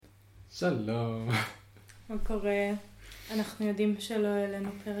שלום. מה קורה? אנחנו יודעים שלא העלינו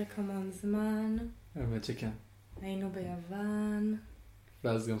פרק המון זמן. האמת שכן. היינו ביוון.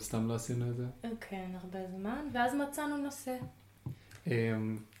 ואז גם סתם לא עשינו את זה. כן, הרבה זמן. ואז מצאנו נושא.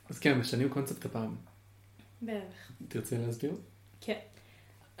 אז כן, משנים קונספט הפעם. בערך. תרצי להסביר? כן.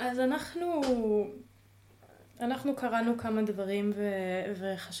 אז אנחנו קראנו כמה דברים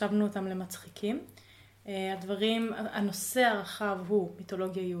וחשבנו אותם למצחיקים. הנושא הרחב הוא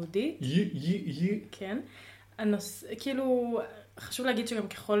מיתולוגיה יהודית. כן. כאילו, חשוב להגיד שגם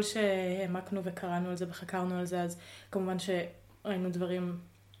ככל שהעמקנו וקראנו על זה וחקרנו על זה, אז כמובן שראינו דברים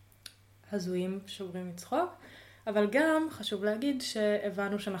הזויים שוברים מצחוק, אבל גם חשוב להגיד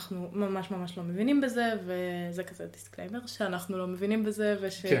שהבנו שאנחנו ממש ממש לא מבינים בזה, וזה כזה דיסקליימר, שאנחנו לא מבינים בזה,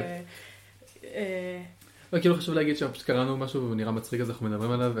 כן. כאילו חשוב להגיד שפשוט קראנו משהו והוא נראה מצחיק אז אנחנו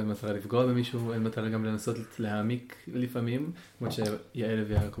מדברים עליו, אין מטרה לפגוע במישהו, אין מטרה גם לנסות להעמיק לפעמים, כמו שיעל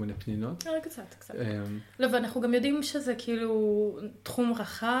הביאה כל מיני פנינות. קצת. לא, ואנחנו גם יודעים שזה כאילו תחום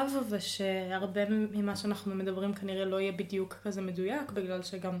רחב, ושהרבה ממה שאנחנו מדברים כנראה לא יהיה בדיוק כזה מדויק, בגלל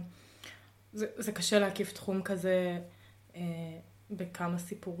שגם זה קשה להקיף תחום כזה בכמה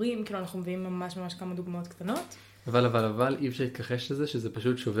סיפורים, כאילו אנחנו מביאים ממש ממש כמה דוגמאות קטנות. אבל אי אפשר להתכחש לזה שזה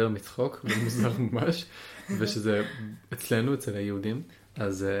פשוט שובר מצחוק ומוזר ממש, ושזה אצלנו, אצל היהודים,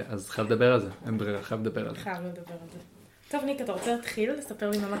 אז חייב לדבר על זה, אין ברירה, חייב לדבר על זה. חייב לדבר על זה. טוב ניק, אתה רוצה להתחיל לספר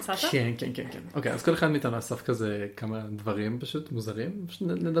לי מה מצאת? כן. אוקיי, אז כל אחד מאיתנו אסף כזה כמה דברים פשוט מוזרים, פשוט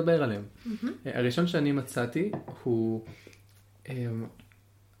נדבר עליהם. הראשון שאני מצאתי הוא,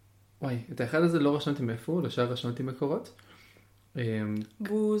 את האחד הזה לא רשמתי מאיפה, לשאר רשמתי מקורות.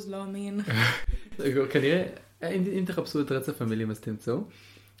 בוז, לא אמין. כנראה, אם תחפשו את רצף המילים אז תמצאו,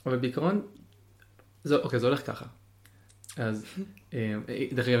 אבל בעיקרון, זה הולך ככה. אז,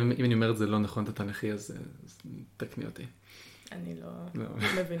 דרך אגב, אם אני אומר את זה לא נכון, אתה תנחי, אז תקני אותי. אני לא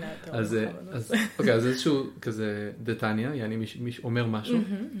מבינה את אוקיי, אז איזשהו כזה דתניה, יעני מי אומר משהו.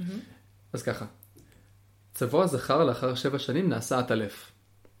 אז ככה, צבוע זכר לאחר 7 שנים נעשה עטלף.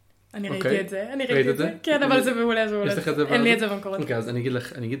 אני ראיתי את זה. כן, אבל זה מעולה, אין לי את זה במקורות. אוקיי, אז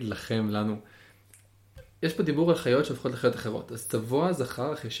אני אגיד לכם, לנו. יש פה דיבור על חיות שהופכות לחיות אחרות. אז צבוע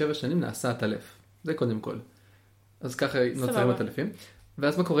זכר אחרי 7 שנים נעשה עטלף. זה קודם כל. אז ככה נוצרים עטלפים.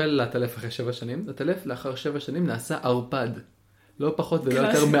 ואז מה קורה לעטלף אחרי 7 שנים? עטלף לאחר 7 שנים נעשה ערפד. לא פחות ולא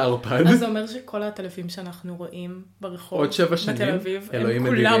יותר מערפד. אז זה אומר שכל העטלפים שאנחנו רואים ברחוב, עוד 7 שנים, בתל אביב, הם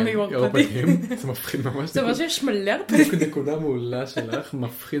כולם יהיו ערפדים. זה מפחיד ממש. זה אומר שיש מלא ערפדים. נקודה מעולה שלך,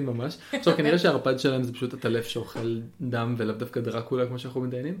 מפחיד ממש. עכשיו כנראה שהערפד שלהם זה פשוט עטלף שאוכל דם ולאו דווקא דרקולה כמו שאנחנו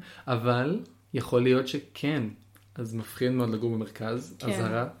מדיינים, אבל יכול להיות שכן. אז מפחיד מאוד לגור במרכז,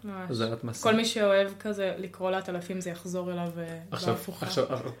 אזהרת מסע. כל מי שאוהב כזה לקרוא לעטלפים זה יחזור אליו בהפוכה.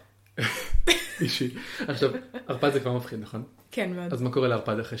 אישי. עכשיו, ערפד זה כבר מפחיד, נכון? כן, מאוד. אז מה קורה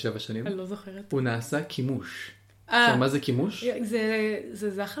לערפד אחרי 7 שנים? אני לא זוכרת. הוא נעשה כימוש. עכשיו, מה זה כימוש? זה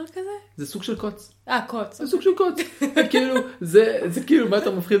זחל כזה? זה סוג של קוץ. קוץ. זה סוג של קוץ. זה כאילו, מה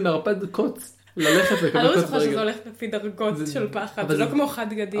אתה מפחיד מערפד? קוץ. ללכת לקבל קוץ ברגל. אני לא זוכר שזה הולך לפי דרגות של פחד. זה לא כמו חד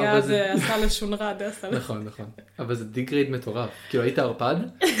גדיה, זה עשה לשונרד. נכון. אבל זה דיגרייד מטורף. כאילו, היית ערפד,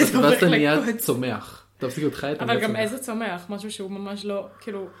 ואז אתה נהיה צומח. תפסיק אותך את אבל גם איזה צומח? משהו שהוא ממש לא,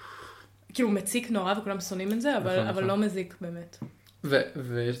 כאילו מציק נורא וכולם שונאים את זה, אבל לא מזיק באמת.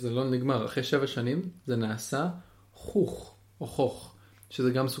 וזה לא נגמר. אחרי 7 שנים זה נעשה חוך או חוך,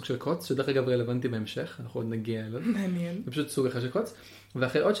 שזה גם סוג של קוץ, שדרך אגב רלוונטי בהמשך, אנחנו עוד נגיע אליו. מעניין. זה פשוט סוג אחד של קוץ.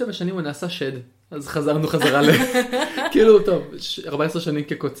 ואחרי עוד 7 שנים הוא נעשה שד, אז חזרנו חזרה כאילו, טוב, 14 שנים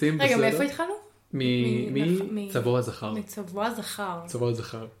כקוצים. רגע, מאיפה התחלנו? מצבוע זכר. מצבוע זכר. צבוע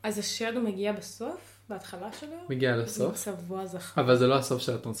זכר. אז השד הוא מגיע בסוף? בהתחלה שלו? מגיע לסוף. מצבוע זכר. אבל זה לא הסוף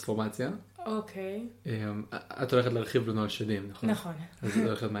של הטרנספורמציה. אוקיי. את הולכת להרחיב לנו על שדים, נכון? נכון. אז זה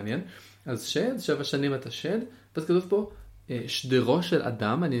הולכת מעניין. אז שד, 7 שנים אתה שד, ואז כתוב פה, שדרו של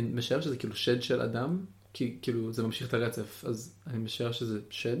אדם, אני משער שזה כאילו שד של אדם, כי כאילו זה ממשיך את הרצף, אז אני משער שזה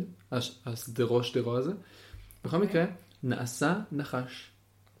שד, שדרו הזה. בכל מקרה, נעשה נחש.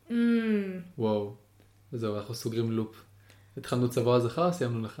 וואו. וזהו, אנחנו סוגרים לופ. התחלנו צבוע זכר,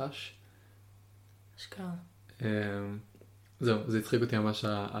 סיימנו נחש. אשכרה. זהו, זה הצחיק אותי ממש,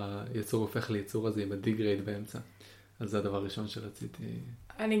 היצור הופך ליצור הזה עם הדיגרייד באמצע. אז זה הדבר הראשון שרציתי.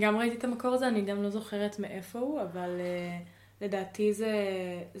 אני גם ראיתי את המקור הזה, אני גם לא זוכרת מאיפה הוא, אבל לדעתי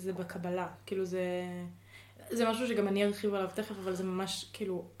זה בקבלה. כאילו זה משהו שגם אני ארחיב עליו תכף, אבל זה ממש,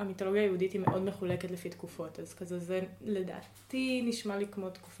 כאילו, המיתולוגיה היהודית היא מאוד מחולקת לפי תקופות, אז כזה זה לדעתי נשמע לי כמו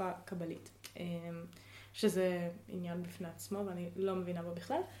תקופה קבלית, שזה עניין בפני עצמו, ואני לא מבינה בו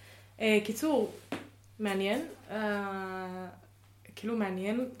בכלל. קיצור, מעניין, כאילו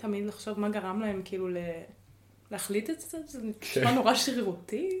מעניין תמיד לחשוב מה גרם להם כאילו להחליט את זה? זה נשמע נורא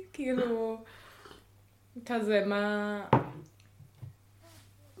שרירותי, כאילו, כזה,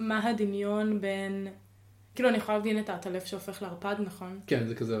 מה הדמיון בין, כאילו אני יכולה להבין את העטלף שהופך לערפד, נכון? כן,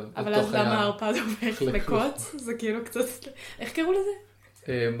 זה כזה. אבל אז למה הערפד הופך לקוץ? זה כאילו קצת, איך קראו לזה?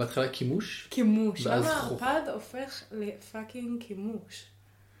 בהתחלה כימוש. כימוש. למה הערפד הופך לפאקינג כימוש?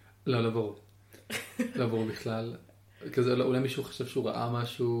 לא ברור. לא ברור בכלל. כזה, אולי מישהו חשב שהוא ראה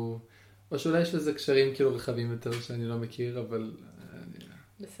משהו, או שאולי יש לזה קשרים כאילו רחבים יותר שאני לא מכיר, אבל...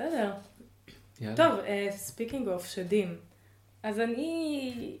 בסדר. טוב, speaking of שדים. אז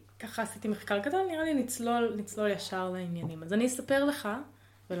אני ככה עשיתי מחקר קטן, נראה לי נצלול ישר לעניינים. אז אני אספר לך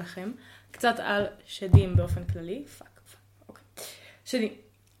ולכם קצת על שדים באופן כללי. אוקיי. שדים.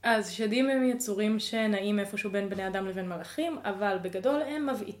 אז שדים הם יצורים שנעים איפשהו בין בני אדם לבין מלאכים, אבל בגדול הם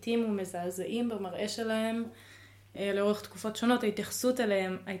מבעיטים ומזעזעים במראה שלהם לאורך תקופות שונות. ההתייחסות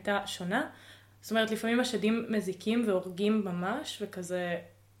אליהם הייתה שונה. זאת אומרת, לפעמים השדים מזיקים והורגים ממש, וכזה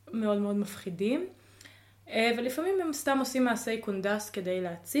מאוד מאוד מפחידים. ולפעמים הם סתם עושים מעשי קונדס כדי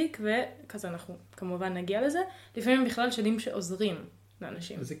להציק, וכזה אנחנו כמובן נגיע לזה. לפעמים בכלל שדים שעוזרים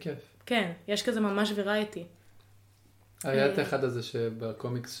לאנשים. איזה כיף. כן, יש כזה ממש וראייטי. היה את אחד הזה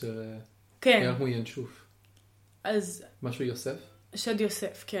שבקומיקס כן. היה כמו ינשוף. אז... משהו יוסף? שד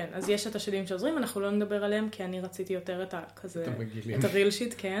יוסף, כן. אז יש את השדים שעוזרים, אנחנו לא נדבר עליהם, כי אני רציתי יותר את כזה... את המגילים. את הריל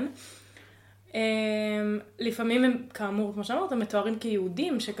שיט, כן. לפעמים הם, כאמור, כמו שאמרת, מתוארים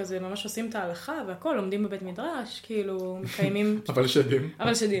כיהודים, שכזה ממש עושים את ההלכה והכל, לומדים בבית מדרש, כאילו, מקיימים... אבל שדים.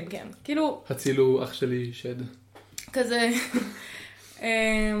 אבל שדים, כן. כאילו... הצילו אח שלי שד. כזה...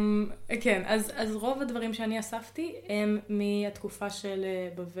 כן, אז רוב הדברים שאני אספתי הם מהתקופה של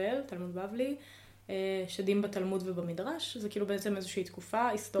בבל, תלמוד בבלי, שדים בתלמוד ובמדרש. זה כאילו בעצם איזושהי תקופה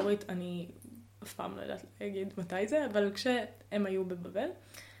היסטורית, אני אף פעם לא יודעת להגיד מתי זה, אבל כשהם היו בבבל.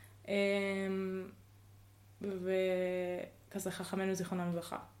 וכזה חכמנו זיכרונם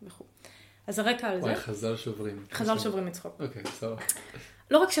לברכה וכו'. אז הרקע על זה... וואי, חז"ל שוברים. חז"ל שוברים מצחוק. אוקיי, סבבה.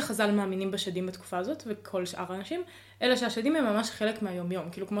 לא רק שחז"ל מאמינים בשדים בתקופה הזאת, וכל שאר האנשים, אלא שהשדים הם ממש חלק מהיום-יום.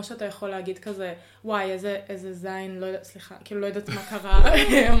 כאילו, כמו שאתה יכול להגיד כזה, וואי, איזה זין, לא יודעת, סליחה, כאילו, לא יודעת מה קרה,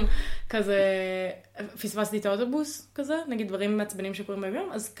 כזה, פספסתי את האוטובוס, כזה, נגיד דברים מעצבנים שקורים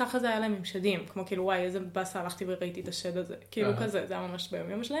ביום-יום, אז ככה זה היה להם עם שדים, כמו כאילו, וואי, איזה בסה, הלכתי וראיתי את השד הזה. כאילו, כזה, זה היה ממש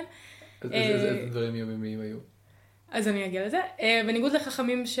ביום-יום שלהם. איזה דברים יומיומיים היו? אז אני אגיע לזה. בניגוד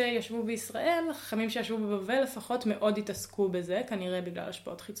לחכמים שישבו בישראל, חכמים שישבו בבבל לפחות מאוד התעסקו בזה, כנראה בגלל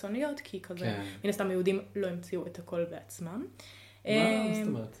השפעות חיצוניות, כי כזה, מן הסתם היהודים לא המציאו את הכל בעצמם. מה זאת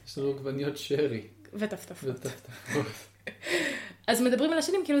אומרת? יש לנו עגבניות שרי. וטפטפות. אז מדברים על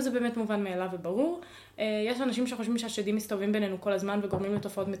השדים, כאילו זה באמת מובן מאליו וברור. יש אנשים שחושבים שהשדים מסתובבים בינינו כל הזמן וגורמים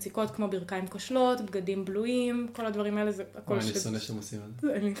לתופעות מציקות, כמו ברכיים כושלות, בגדים בלויים, כל הדברים האלה, זה הכל שד. אני שונא שהם עושים את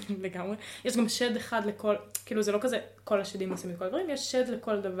זה. לגמרי. יש גם שד אחד לכל, כאילו זה לא כזה, כל השדים עושים את כל הדברים, יש שד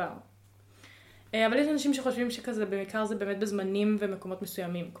לכל דבר. אבל יש אנשים שחושבים שכזה, בעיקר זה באמת בזמנים ומקומות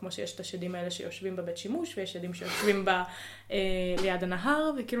מסוימים, כמו שיש את השדים האלה שיושבים בבית שימוש, ויש שדים שיושבים ליד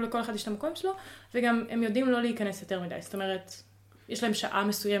הנהר, וכאילו לכל אחד יש את המקום שלו, וגם הם יודעים לא להיכנס יותר מדי, זאת אומרת, יש להם שעה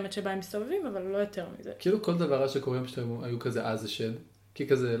מסוימת שבה הם מסתובבים, אבל לא יותר מזה. כאילו כל דבר שקוראים שאתם היו כזה אז זה שד, כי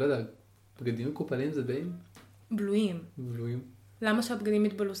כזה, לא יודע, בגדים מקופלים זה די... בלויים. בלויים. למה שהבגדים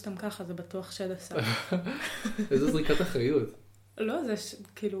יתבלו סתם ככה? זה בטוח שד עשה. איזו זריקת אחריות. לא, זה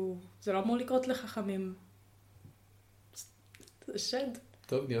כאילו, זה לא אמור לקרות לחכמים. זה שד.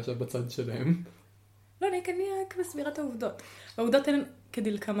 טוב, נהיה עכשיו בצד שלהם. לא, אני רק מסבירה את העובדות. העובדות הן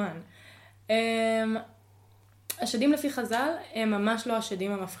כדלקמן. השדים לפי חז"ל הם ממש לא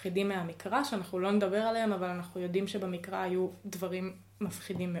השדים המפחידים מהמקרא, שאנחנו לא נדבר עליהם, אבל אנחנו יודעים שבמקרא היו דברים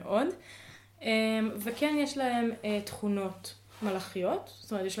מפחידים מאוד. וכן יש להם תכונות מלאכיות,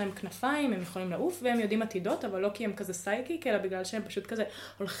 זאת אומרת יש להם כנפיים, הם יכולים לעוף והם יודעים עתידות, אבל לא כי הם כזה סייקיק, אלא בגלל שהם פשוט כזה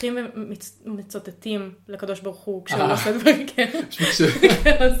הולכים ומצוטטים לקדוש ברוך הוא כשהוא עושה דברים, כן.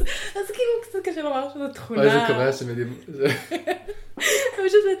 אז כאילו קצת קשה לומר שזו תכונה. איזה קבע שהם יודעים. הם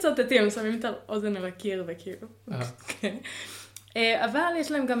פשוט מצוטטים, הם שמים את האוזן על הקיר וכאילו. אבל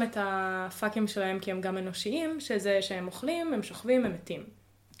יש להם גם את הפאקים שלהם, כי הם גם אנושיים, שזה שהם אוכלים, הם שוכבים, הם מתים.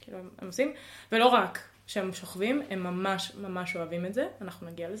 כאילו הם עושים, ולא רק שהם שוכבים, הם ממש ממש אוהבים את זה, אנחנו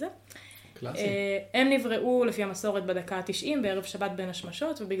נגיע לזה. קלאסי. הם נבראו לפי המסורת בדקה ה-90, בערב שבת בין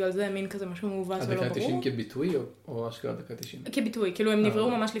השמשות, ובגלל זה מין כזה משהו מעובד ולא ברור. הדקה ה-90 כביטוי או אשכרה דקה ה-90? כביטוי, כאילו הם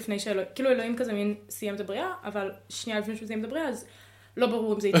נבראו ממש לפני כאילו אלוהים כזה מין סיים את הבריאה, אבל שנייה לפני שהוא סיים את הבריאה, אז לא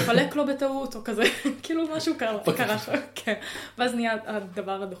ברור אם זה יתחלק לו בטעות או כזה, כאילו משהו קרה שם, כן. ואז נהיה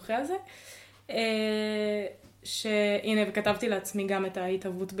הדבר הדוחה הזה. שהנה, וכתבתי לעצמי גם את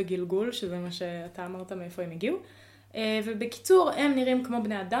ההתהוות בגלגול, שזה מה שאתה אמרת מאיפה הם הגיעו. ובקיצור, הם נראים כמו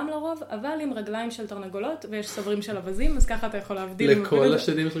בני אדם לרוב, אבל עם רגליים של תרנגולות, ויש סברים של אבזים, אז ככה אתה יכול להבדיל. לכל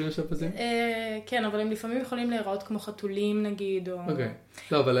השדים יש רגליים של אבזים? כן, אבל הם לפעמים יכולים להיראות כמו חתולים נגיד, או... אוקיי.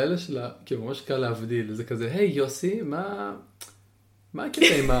 לא, אבל האלה שלה, כאילו ממש קל להבדיל, זה כזה, היי יוסי, מה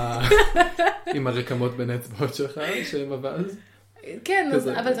הקטע עם הרקמות בין האצבעות שלך, שהם אבז? כן,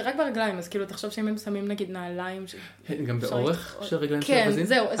 אבל זה רק ברגליים, אז כאילו תחשוב שאם הם שמים נגיד נעליים... גם באורך של רגליים של כן, אבזים?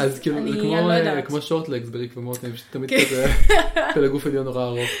 זהו, אז כאילו זה כמו שורטלגס בריק ומורטים, שתמיד כזה, לגוף עליון נורא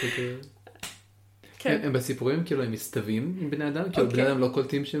ארוך. הם בסיפורים כאילו הם מסתווים עם בני אדם? כאילו בני אדם לא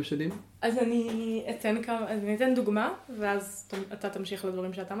קולטים שהם שדים? אז אני אתן דוגמה, ואז אתה תמשיך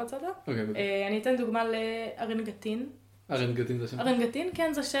לדברים שאתה מצאת. אני אתן דוגמה לארנגטין. ארנגטין זה שם? ארנגטין,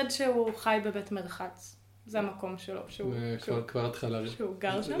 כן, זה שד שהוא חי בבית מרחץ. זה המקום שלו. כבר התחלה. שהוא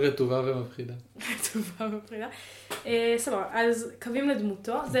גר שם. רטובה ומפחידה. רטובה ומפחידה. סבבה, אז קווים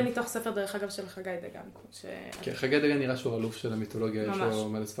לדמותו, זה מתוך ספר דרך אגב של חגי דגן. כן, חגי דגן נראה שהוא אלוף של המיתולוגיה, יש לו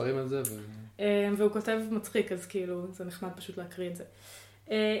מלא ספרים על זה. והוא כותב מצחיק, אז כאילו זה נחמד פשוט להקריא את זה.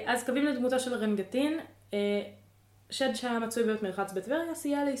 אז קווים לדמותו של ארנגטין, שד שהיה מצוי בבית מרחץ בטבריה,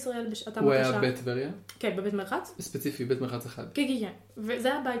 סייע לישראל בשעתם הוא הקשה. היה בטבריה? כן, בבית מרחץ. ספציפי, בית מרחץ אחד. כן, כן, כן. וזה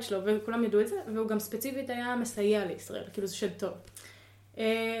היה הבית שלו, וכולם ידעו את זה, והוא גם ספציפית היה מסייע לישראל, כאילו זה שד טוב.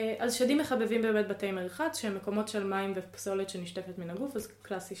 אז שדים מחבבים באמת בתי מרחץ, שהם מקומות של מים ופסולת שנשטפת מן הגוף, אז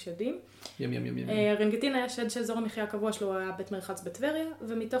קלאסי שדים. ים. ארנגטין היה שד שאזור המחיה הקבוע שלו היה בית מרחץ בטבריה,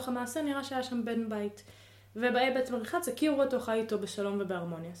 ומתוך המעשה נראה שהיה שם בן בית. ובאי בית מרחץ הכירו אותו, חי איתו בשלום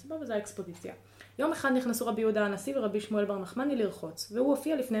ובהרמוניה. סבבה, זה האקספוזיציה. יום אחד נכנסו רבי יהודה הנשיא ורבי שמואל בר נחמני לרחוץ, והוא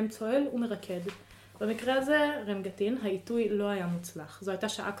הופיע לפניהם צועל ומרקד. במקרה הזה, ארנגטין, העיתוי לא היה מוצלח. זו הייתה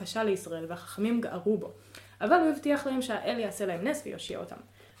שעה קשה לישראל, והחכמים גערו בו. אבל הוא הבטיח להם שהאל יעשה להם נס ויושיע אותם.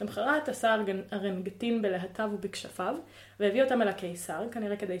 למחרת עשה ארנגטין בלהטיו ובכשפיו, והביא אותם אל הקיסר,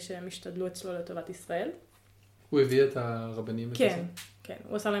 כנראה כדי שהם ישתדלו אצלו לטובת ישראל. הוא הביא את הרבנים? כן, כן.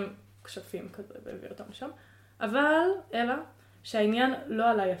 הוא עשה להם כשפים כזה והביא אותם שם. אבל, אלא, שהעניין לא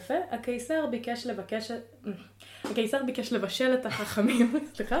עלה יפה, הקיסר ביקש לבשל את החכמים,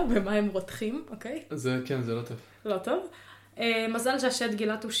 סליחה, במה הם רותחים, אוקיי? כן, זה לא טוב. לא טוב. מזל שהשד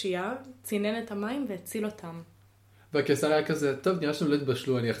גילה תושייה, צינן את המים והציל אותם. והקיסר היה כזה, טוב, נראה שהם לא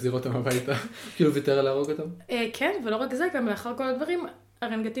התבשלו, אני אחזיר אותם הביתה. כאילו ויתר על להרוג אותם? כן, ולא רק זה, גם לאחר כל הדברים,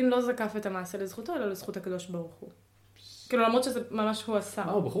 ארנגטין לא זקף את המעשה לזכותו, אלא לזכות הקדוש ברוך הוא. כאילו למרות שזה ממש הוא עשה.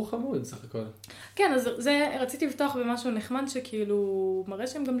 הוא בחור חמוד, סך הכל. כן, אז רציתי לפתוח במשהו נחמד שכאילו מראה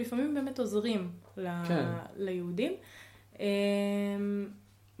שהם גם לפעמים באמת עוזרים ליהודים.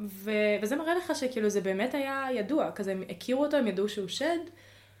 וזה מראה לך שכאילו זה באמת היה ידוע, כזה הם הכירו אותו, הם ידעו שהוא שד,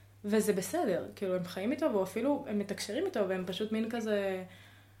 וזה בסדר. כאילו הם חיים איתו, ואפילו הם מתקשרים איתו, והם פשוט מין כזה,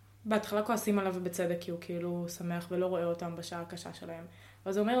 בהתחלה כועסים עליו ובצדק, כי הוא כאילו שמח ולא רואה אותם בשעה הקשה שלהם.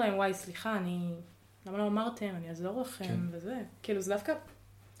 ואז הוא אומר להם, וואי, סליחה, למה לא אמרתם, אני אעזור לכם, וזה. כאילו, זה דווקא,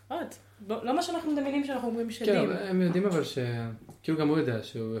 לא מה שאנחנו מדמיינים שאנחנו אומרים שדים. כן, הם יודעים אבל כאילו גם הוא יודע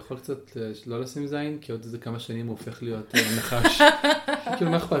שהוא יכול קצת לא לשים זין, כי עוד איזה כמה שנים הוא הופך להיות נחש.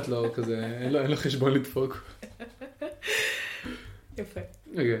 כאילו, מה אכפת לו כזה, אין לו חשבון לדפוק. יפה.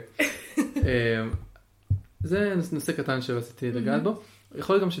 אוקיי. זה נושא קטן שרציתי לגעת בו.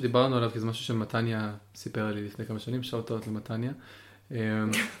 יכול להיות גם שדיברנו עליו, כי זה משהו שמתניה סיפר לי לפני כמה שנים, שאוטות למתניה.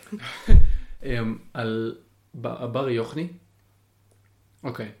 על בר יוחני.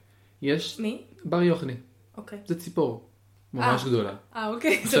 אוקיי. יש... מי? בר יוחני. אוקיי. זה ציפור. ממש גדולה.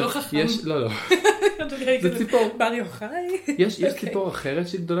 אוקיי, זה לא חכם. לא. זה ציפור. בר יוחאי. יש ציפור אחרת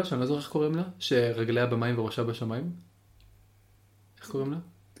שהיא גדולה, שאני לא זוכר איך קוראים לה, שרגליה במים וראשה בשמיים. איך קוראים לה?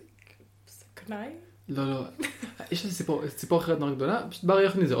 סכנאי? לא. יש ציפור אחרת נורא גדולה. בר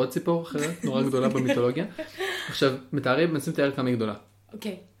יוחני זה עוד ציפור אחרת נורא גדולה במיתולוגיה. עכשיו, מנסים לתאר כמה היא גדולה.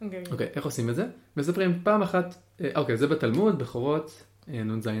 אוקיי, איך עושים את זה? מספרים פעם אחת, זה בתלמוד, בחורות,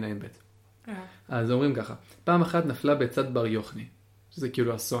 נ"ז ע"ב. אז אומרים ככה, פעם אחת נפלה ביצת בר יוחני, שזה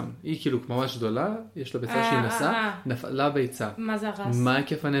כאילו אסון. היא כאילו ממש גדולה, יש לה ביצה שהיא נסעה, נפלה ביצה. מה זה הרס? מה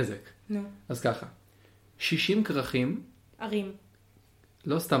היקף הנזק? נו. אז ככה, 60 כרכים. ערים.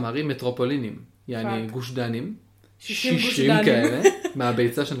 לא סתם ערים, מטרופולינים, יעני גוש דנים. 60 כאלה,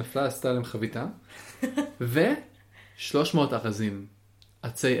 מהביצה שנפלה עשתה להם חביתה. ו300 ארזים.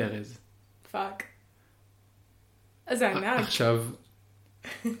 עצי ארז. פאק. אז זה ענק. עכשיו,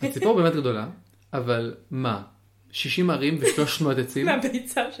 הציפור באמת גדולה, אבל מה? 60 ערים ו300 עצים?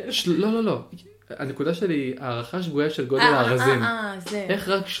 מהביצה שלו. לא. הנקודה שלי היא הערכה שגויה של גודל הארזים. זה. איך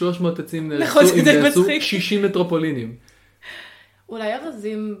רק 300 עצים נעשו 60 מטרופולינים? אולי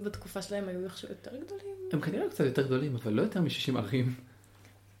ארזים בתקופה שלהם היו יותר גדולים? הם כנראה קצת יותר גדולים, אבל לא יותר מ-60 ערים.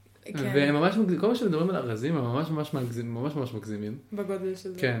 והם ממש, כל מה שמדברים על ארזים, הם ממש מגזימים. בגודל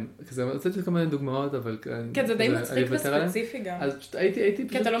של זה. כן, כזה, רציתי כמה דוגמאות, אבל... כן, זה די מצחיק וספציפי גם. אז פשוט הייתי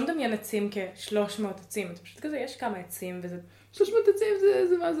כי אתה לא מדמיין עצים כ-300 עצים, אתה פשוט כזה, יש כמה עצים, וזה... 300 עצים,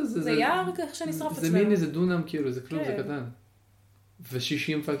 זה מה זה? זה יער איך שנשרף אצלנו. זה מיני, זה דונם, כאילו, זה כלום, זה קטן.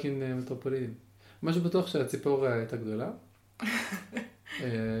 ו60 פאקינג מטרופולינים. משהו בטוח שהציפור הייתה גדולה.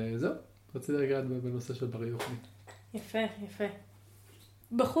 זהו, רציתי לגעת בנושא של בר יוחנן. יפה, יפה.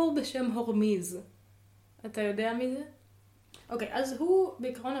 בחור בשם הורמיז. אתה יודע מי זה? אוקיי, אז הוא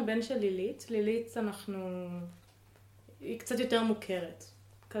בעיקרון הבן של לילית. לילית היא קצת יותר מוכרת.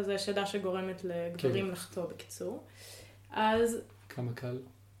 כזה שדה שגורמת לגברים לחטוא בקיצור. אז... כמה קל.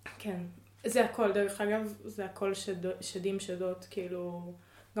 כן. זה הכל, דרך אגב, זה הכל שדים שדות, כאילו...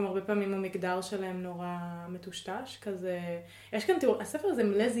 גם הרבה פעמים המגדר שלהם נורא מטושטש, כזה... יש כאן תיאור, הספר הזה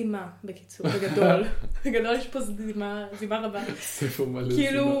מלא זימה, בקיצור, בגדול. בגדול יש פה זימה רבה. ספר מלא זימה.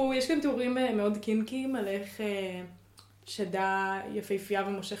 כאילו, יש כאן תיאורים מאוד קינקים על איך שדה יפהפייה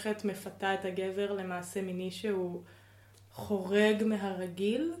ומושכת מפתה את הגבר למעשה מיני שהוא חורג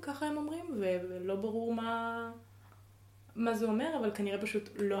מהרגיל, ככה הם אומרים, ולא ברור מה זה אומר, אבל כנראה פשוט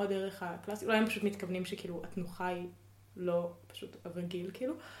לא הדרך הקלאסית. אולי הם פשוט מתכוונים שכאילו התנוחה היא לא פשוט הרגיל,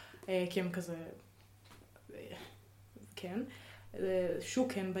 כאילו, כי הם כזה, כן,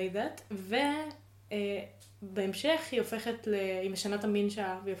 שוקן by that, ובהמשך היא הופכת, היא משנה את המין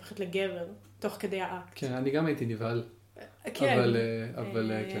שלה, והיא הופכת לגבר, תוך כדי האקט. כן, אני גם הייתי נבהל, כן.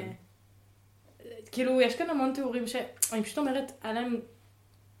 אבל כן. כאילו, יש כאן המון תיאורים שאני פשוט אומרת, היה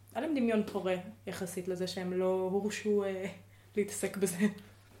להם דמיון פורה יחסית לזה שהם לא הורשו להתעסק בזה.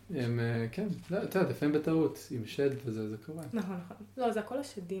 הם, כן, אתה יודע, לפעמים בטעות, עם שד וזה, זה קורה. נכון. לא, זה הכל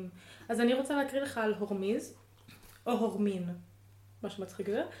השדים. אז אני רוצה להקריא לך על הורמיז, או הורמין, משהו מצחיק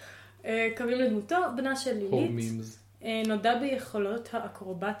זה. קווים לדמותו, בנה של לילית. הורמימס. נודע ביכולות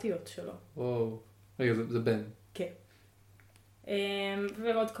האקרובטיות שלו. וואו. רגע, זה בן. כן.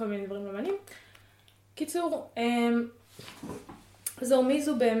 ועוד כל מיני דברים מעניינים. קיצור, הורמיז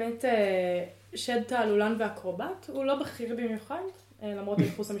הוא באמת שד תעלולן ואקרובט. הוא לא בכיר במיוחד. למרות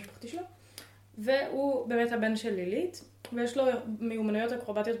הייחוס המשפחתי שלו, והוא באמת הבן של לילית, ויש לו מיומנויות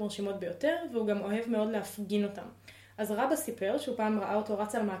אקרובטיות מרשימות ביותר, והוא גם אוהב מאוד להפגין אותם. אז רבא סיפר שהוא פעם ראה אותו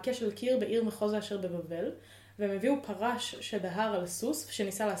רץ על מעקה של קיר בעיר מחוז אשר בבבל, והם הביאו פרש שדהר על סוס,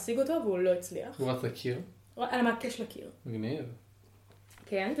 שניסה להשיג אותו, והוא לא הצליח. הוא רץ לקיר? על המעקה של הקיר. מגניב.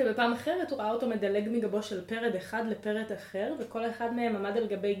 כן, ובפעם אחרת הוא ראה אותו מדלג מגבו של פרד אחד לפרד אחר, וכל אחד מהם עמד על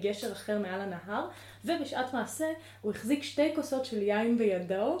גבי גשר אחר מעל הנהר, ובשעת מעשה הוא החזיק 2 כוסות של יין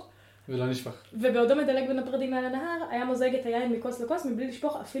בידו. ולא נשפך. ובעודו מדלג בין הפרדים מעל הנהר, היה מוזג את היין מכוס לכוס מבלי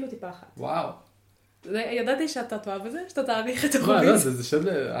לשפוך אפילו טיפה אחת. וואו. ידעתי שאתה תאהב בזה, שאתה תעריך את הורמיז. הורמיז. לא, זה שד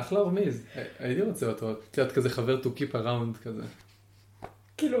אחלה הורמיז. הייתי רוצה אותו. תראה, כזה חבר to keep around כזה.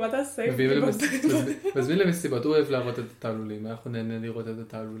 כאילו, מה תעשה? מזמין למסיבות, הוא אוהב להראות את התעלולים, אנחנו נהנה לראות את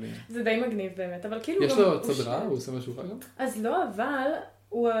התעלולים. זה די מגניב באמת, אבל כאילו... יש לו צד רע? הוא עושה משהו רע גם? אז לא, אבל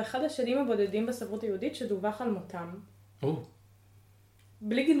הוא אחד השדים הבודדים בספרות היהודית שדווח על מותם.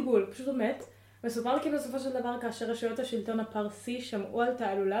 בלי גלגול, פשוט הוא מת. מסופר כי בסופו של דבר כאשר רשויות השלטון הפרסי שמעו על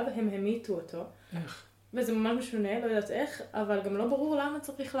תעלוליו, הם המיתו אותו. איך? וזה ממש משונה, לא יודעת איך, אבל גם לא ברור למה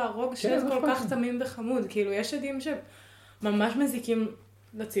צריך להרוג שד כל כך תמים וחמוד. כאילו, יש שדים שממש מזיקים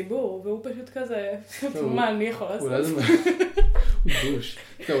לציבור, והוא פשוט כזה, מה אני יכול לעשות? הוא דוש.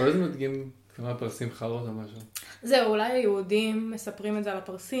 אולי זה מדגים כמה פרסים חרות או משהו. זהו, אולי היהודים מספרים את זה על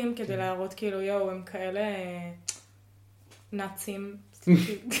הפרסים, כדי להראות כאילו, יואו, הם כאלה נאצים.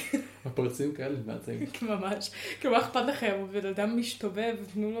 הפרסים כאלה נאצים. ממש. כאילו, מה אכפת לכם? בן אדם משתובב,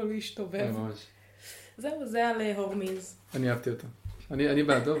 תנו לו להשתובב. ממש. זהו, זה על הורמיז. אני אהבתי אותו. אני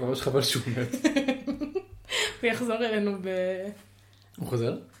בעדו, ממש חבל שהוא מת. הוא יחזור אלינו הוא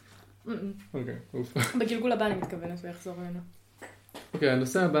חוזר? אוקיי, אוף. בגלגול הבא אני מתכוונת, הוא יחזור אלינו. אוקיי,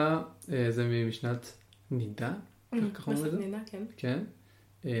 הנושא הבא זה ממשנת נידה. ככה אומרים את זה? נידה, כן. כן.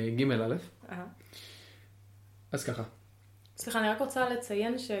 ג' א'. אז ככה. סליחה, אני רק רוצה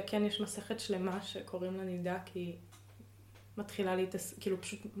לציין שכן יש מסכת שלמה שקוראים לה נידה, כי מתחילה כאילו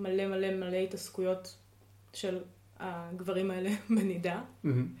פשוט מלא מלא מלא התעסקויות של הגברים האלה בנידה.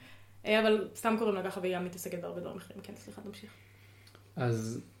 אבל סתם קוראים לה ככה והיא גם מתעסקת בהרבה דברים אחרים. כן, סליחה, תמשיך.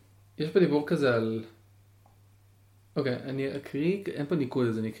 אז יש פה דיבור כזה על... אוקיי, אני אקריא, אין פה ניקוד,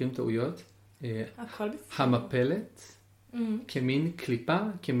 אז אני אקריא עם טעויות. הכל בסדר. המפלת, כמין קליפה,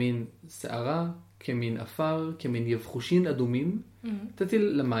 כמין שערה, כמין אפר, כמין יבחושין אדומים, תטיל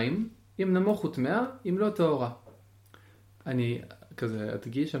למים, אם נמוך וטמאה, אם לא טהורה. אני כזה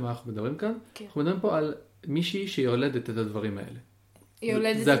אדגיש על מה אנחנו מדברים כאן. אנחנו מדברים פה על מישהי שיולדת את הדברים האלה. היא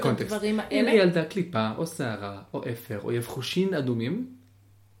יולדת את הדברים האלה? אם היא ילדה קליפה, או שערה, או אפר, או יבחושין אדומים,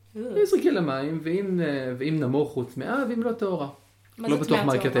 זרקי למים, ואם נמוך הוא טמאה, ואם לא טהורה. לא בטוח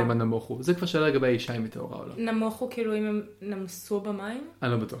מה הקטע עם הנמוך הוא. זה כבר שאלה לגבי האישה אם היא טהורה או לא. נמוך הוא כאילו אם הם נמסו במים?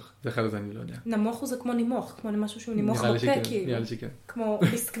 אני לא בטוח. זה אחד הזה אני לא יודע. נמוך הוא זה כמו נימוך, כמו משהו שהוא נימוך בפה, כאילו. נראה לי שכן. כמו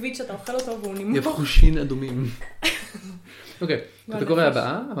ביסקוויט שאתה אוכל אותו והוא נימוך. יבחושין אדומים. אוקיי, קטגוריה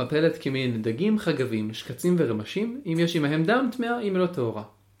הבאה, המפלת כמין דגים, חגבים, שקצים ורמשים, אם יש עמהם דם, טמאה, אם לא טהורה.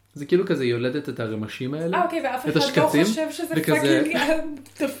 זה כאילו כזה יולדת את הרמשים האלה, אוקיי, ואף את אחד לא השקצים, חושב שזה וכזה... פאקינג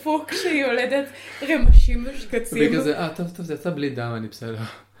דפוק שהיא יולדת רמשים ושקצים. וכזה, טוב, זה יצא בלי דם, אני בסדר.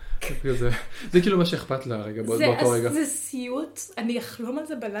 זה כאילו מה שאכפת לה רגע, באותו רגע. זה סיוט, אני אחלום על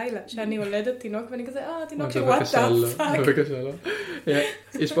זה בלילה, שאני יולדת תינוק ואני כזה, תינוק של בבקשה וואט לא, דה פאק. בבקשה לא.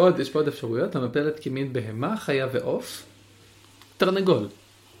 יש פה עוד אפשרויות, המפלת כמין בהמה, חיה ועוף, תרנגול.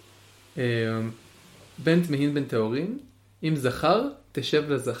 בן טמאין בן טהורין, אם זכר תשב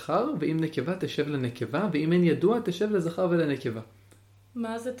לזכר, ואם נקבה תשב לנקבה, ואם אין ידוע תשב לזכר ולנקבה.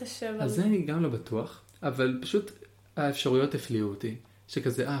 מה זה תשב על אז זה אני גם לא בטוח, אבל פשוט האפשרויות הפליאו אותי.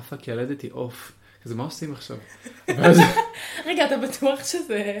 שכזה, פאק, ילדתי עוף. כזה, מה עושים עכשיו? רגע, אתה בטוח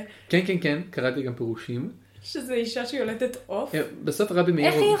שזה... כן, קראתי גם פירושים. שזה אישה שיולדת עוף? בסוף רבי מאיר...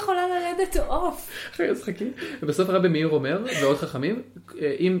 איך היא יכולה ללדת עוף? אז חכי. בסוף רבי מאיר אומר, ועוד חכמים,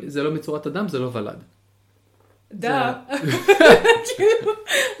 אם זה לא מצורת אדם, זה לא ולד.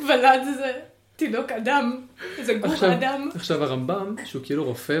 ולד זה תינוק אדם, זה גוף אדם. עכשיו הרמב"ם, שהוא כאילו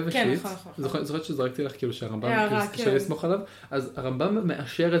רופא ושיט, זוכרת שזרקתי לך כאילו שהרמב"ם קשה לסמוך עליו, אז הרמב"ם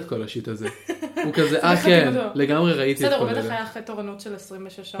מאשר את כל השיט הזה. הוא כזה, כן, לגמרי ראיתי את כל בסדר, אלה. הוא בטח היה אחרי תורנות של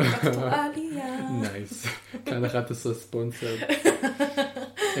 26 שעות, אקטואליה. נייס, כאן 11 ספונסר.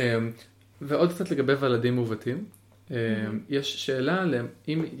 ועוד קצת לגבי ולדים מעוותים, יש שאלה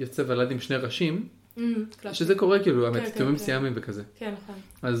אם יוצא ולד עם שני ראשים, שזה קורה כאילו, תאומים סיאמיים וכזה. כן, נכון.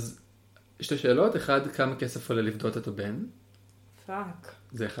 אז שתי שאלות, אחד, כמה כסף עולה לבדות את הבן? פאק.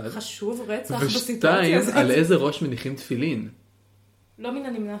 זה אחד. חשוב רצח בסיטואציה הזאת. ושתיים, על איזה ראש מניחים תפילין? לא מן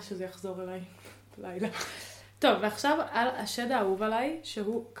הנמנע שזה יחזור אליי בלילה. טוב, ועכשיו על השד האהוב עליי,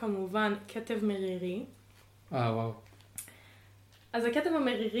 שהוא כמובן כתב מרירי. וואו. אז הכתב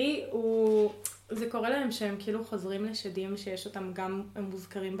המרירי הוא... זה קורה להם שהם כאילו חוזרים לשדים שיש אותם גם הם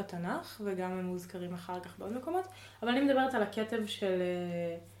מוזכרים בתנ"ך, וגם הם מוזכרים אחר כך בעוד מקומות, אבל אני מדברת על הכתב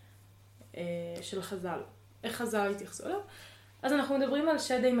של חז"ל. איך חז"ל התייחסו אליו? אז אנחנו מדברים על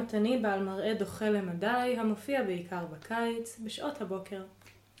שד אימתני בעל מראה דוחה למדי, המופיע בעיקר בקיץ, בשעות הבוקר.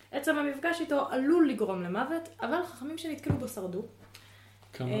 עצם המפגש איתו עלול לגרום למוות, אבל חכמים שנתקלו בו שרדו.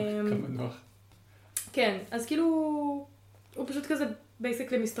 כמה נוח. כן, אז כאילו, הוא פשוט כזה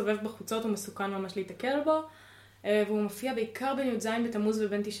בייסיקלי מסתובב בחוצות, הוא מסוכן ממש להתקל בו, והוא מופיע בעיקר בין י"ז בתמוז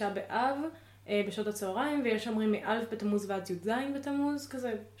ובין תשעה באב, בשעות הצהריים, ויש אומרים מאלף בתמוז ועד י"ז בתמוז,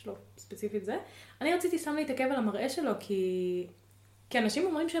 כזה, יש לו ספציפית זה. אני רציתי סתם להתעכב על המראה שלו, כי אנשים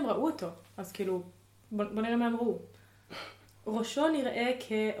אומרים שהם ראו אותו, אז כאילו, בוא נראה מה הם ראו. ראשו נראה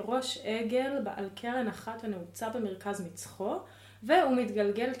כראש עגל בעל קרן אחת הנעוצה במרכז מצחו, והוא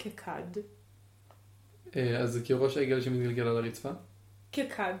מתגלגל ככד. אז זה כראש עגל שמתגלגל על הרצפה?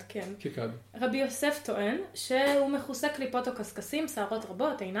 ככד, כן. ככד. רבי יוסף טוען שהוא מכוסה קליפות או קסקסים, שערות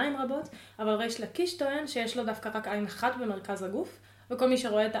רבות, עיניים רבות, אבל ריש לקיש טוען שיש לו דווקא רק עין אחת במרכז הגוף, וכל מי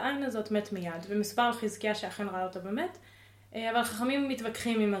שרואה את העין הזאת מת מיד, ומספר על חזקיה שאכן ראה אותו באמת, אבל חכמים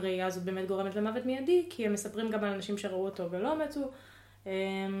מתווכחים אם הראייה הזאת באמת גורמת למוות מיידי, כי הם מספרים גם על אנשים שראו אותו ולא מתו.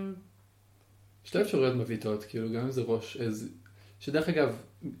 שתי אפשרויות מביטות, כאילו גם אם זה ראש, שדרך אגב,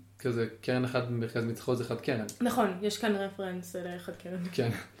 כזה קרן אחת במרכז מצחו זה אחד קרן. נכון, יש כאן רפרנס לאחד קרן. כן.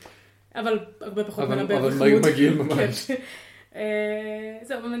 אבל הרבה פחות מנבא אבל מגעיל ממש.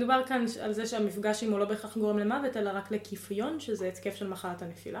 זהו, מדובר כאן על זה שהמפגש עמו לא בהכרח גורם למוות, אלא רק לקיפיון, שזה התקף של מחלת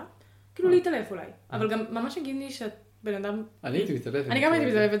הנפילה. כאילו להתעלף אולי. אבל גם ממש הגיוני שבן אדם... אני הייתי מתעלף. אני גם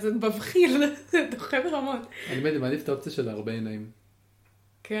הייתי מתעלפת, זה מבחיל, זה דוחה ברמות. אני מעדיף את האופציה של הרבה עיניים.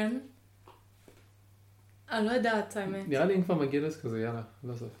 כן? אני לא יודעת, האמת. נראה לי אם כבר מגיע לזה כזה, יאללה,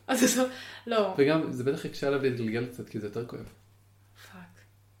 לא סוף. אז לא. וגם, זה בטח יקשה עליו להתגלגל קצת, כי זה יותר כואב. פאק.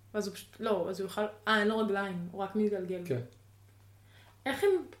 ואז הוא פשוט, לא, אז הוא יוכל, אין לו רגליים, הוא רק מתגלגל. כן. איך הם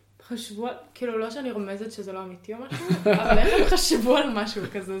חשבו, כאילו לא שאני רומזת שזה לא אמיתי או משהו, אבל איך הם חשבו על משהו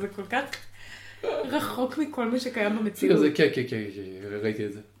כזה, זה כל כך רחוק מכל מה שקיים במציאות. כן, ראיתי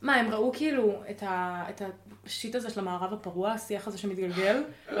את זה. מה, הם ראו כאילו את השיט הזה של המערב הפרוע, השיח הזה שמתגלגל,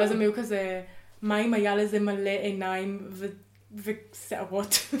 ואז הם היו כזה... מה אם היה לזה מלא עיניים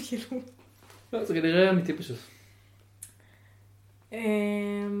ושערות, כאילו. לא, זה כנראה אמיתי פשוט.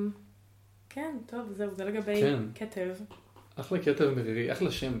 כן, טוב, זהו, זה לגבי כתב. אחלה קטע מרירי,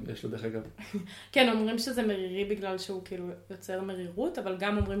 אחלה שם יש לו דרך אגב. כן, אומרים שזה מרירי בגלל שהוא כאילו יוצר מרירות, אבל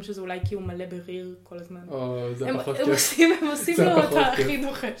גם אומרים שזה אולי כי הוא מלא בריר כל הזמן. זה פחות כיף. הם עושים לו את הכי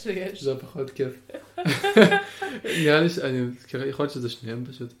דוחה שיש. זה פחות כיף. נראה לי יכול להיות שזה שניהם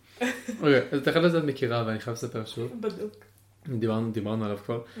פשוט. אוקיי, אז את אחד הזה את מכירה ואני חייב לספר שוב. בדוק. דיברנו עליו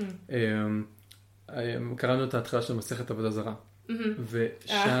כבר. קראנו את ההתחלה של מסכת עבודה זרה.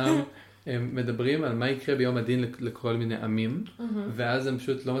 ושם הם מדברים על מה יקרה ביום הדין לכל מיני עמים, ואז הם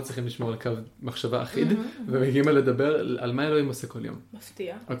פשוט לא מצליחים לשמור על קו מחשבה אחיד, ומגיעים לדבר על מה אלוהים עושה כל יום.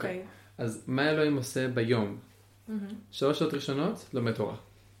 מפתיע. אוקיי. אז מה אלוהים עושה ביום? 3 שעות ראשונות, לומד תורה.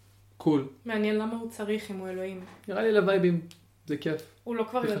 קול. מעניין למה הוא צריך אם הוא אלוהים. נראה לי לווייבים, זה כיף. הוא לא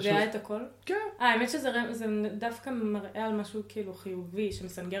כבר יודע את הכל? כן. האמת שזה דווקא מראה על משהו כאילו חיובי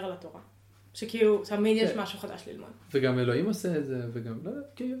שמסנגר על התורה. שכאילו תמיד יש משהו חדש ללמוד. וגם אלוהים עושה את זה, וגם, לא יודע,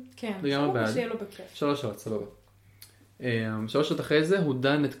 כאילו. כן, וגם הבעד. שיהיה לו בכיף. 3 שעות, סבבה. 3 שעות אחרי זה, הוא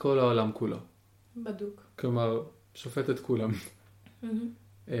דן את כל העולם כולו. בדוק. כלומר, שופט את כולם.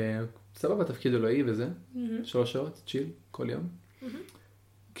 סבבה, תפקיד אלוהי וזה. 3 שעות, צ'יל, כל יום.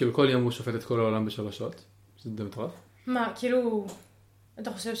 כאילו, כל יום הוא שופט את כל העולם ב3 שעות. זה די מטורף. מה, כאילו,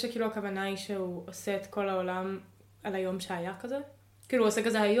 אתה חושב שכאילו הכוונה היא שהוא עושה את כל העולם על היום שהיה כזה? כאילו הוא עושה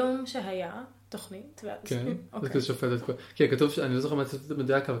כזה היום שהיה תוכנית. כן, זה כזה שופט את כל... כן, כתוב, אני לא זוכר מה זה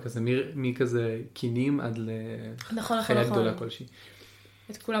מדויק, אבל כזה מכזה קינים עד לחיה גדולה כלשהי.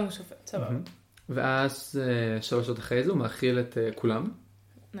 את כולם הוא שופט, סבבה. ואז 3 שעות אחרי זה הוא מאכיל את כולם.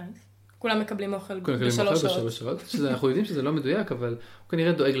 נייס. כולם מקבלים אוכל ב3 שעות. אנחנו יודעים שזה לא מדויק, אבל הוא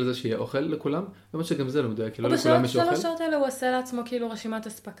כנראה דואג לזה שיהיה אוכל לכולם, למרות שגם זה לא מדויק, כי לא לכולם יש אוכל. ב3 שעות האלה הוא עושה לעצמו כאילו רשימת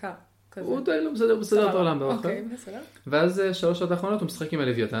הספקה. הוא די לא בסדר את העולם באוכל. אוקיי, בסדר. ואז 3 שעות האחרונות הוא משחק עם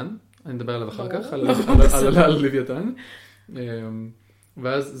הלוויתן, אני אדבר עליו אחר כך, על הלוויתן.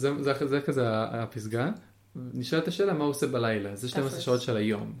 ואז זה כזה הפסגה. נשאלת השאלה מה הוא עושה בלילה, זה 12 שעות של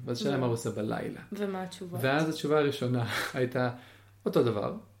היום, ואז השאלה מה הוא עושה בלילה. ומה התשובה? ואז התשובה הראשונה הייתה אותו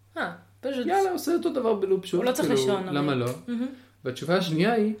דבר. פשוט. יאללה, עושה אותו דבר בלופ פשוט. הוא לא צריך לישון. למה לא? והתשובה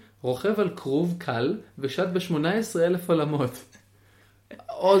השנייה היא, רוכב על כרוב קל ושט ב18,000 עולמות.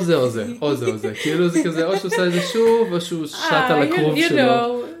 או זה. כאילו זה כזה, או שהוא עושה את זה שוב, או שהוא שט על הכרוב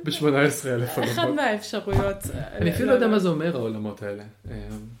שלו ב18,000 עולמות. אחד מהאפשרויות. אני אפילו לא יודע מה זה אומר העולמות האלה.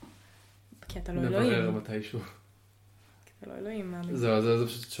 כי אתה לא אלוהים. נברר מתישהו. כי אתה לא אלוהים. זה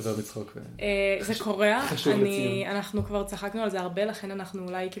פשוט שובר מצחוק. זה קורע. אנחנו כבר צחקנו על זה הרבה, לכן אנחנו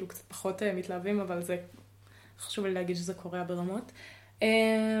אולי כאילו קצת פחות מתלהבים, אבל זה חשוב לי להגיד שזה קורע ברמות.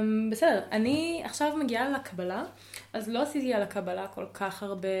 בסדר, אני עכשיו מגיעה לקבלה, אז לא עשיתי על הקבלה כל כך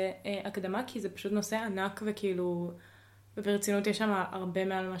הרבה הקדמה, כי זה פשוט נושא ענק וכאילו, ברצינות יש שם הרבה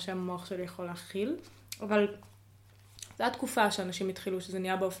מעל מה שהמוח שלי יכול להכיל, אבל זו התקופה שאנשים התחילו שזה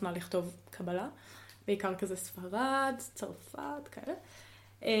נהיה באופנה לכתוב קבלה, בעיקר כזה ספרד, צרפת, כאלה,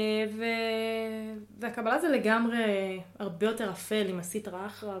 והקבלה זה לגמרי הרבה יותר אפל עם הסטרא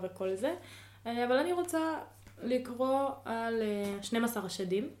אחרא וכל זה, אבל אני רוצה לקרוא על 12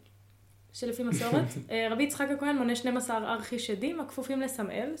 השדים, שלפי מסורת. רבי יצחק הכהן מונה 12 ארכי שדים, הכפופים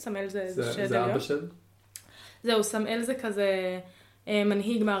לסמאל. סמאל זה שד עליון. זה אבא שד? זהו, סמאל זה כזה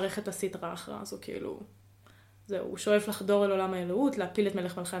מנהיג מערכת הסטרא אחרא, אז הוא כאילו... זהו, הוא שואף לחדור אל עולם האלוהות, להפיל את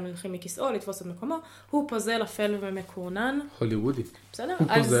מלך מלכי המלכים מכיסאו, לתפוס את מקומו. הוא פוזל, אפל ומקורנן. הוליוודי. בסדר? הוא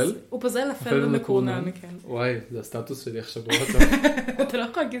פוזל? הוא פוזל, אפל ומקורנן, כן. וואי, זה הסטטוס שלי עכשיו רואה אותו. אתה לא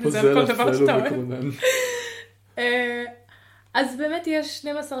יכול להגיד את זה על כל דבר שאתה אוהב. אז באמת יש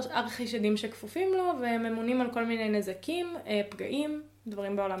 12 ארכי שדים שכפופים לו, והם ממונים על כל מיני נזקים, פגעים,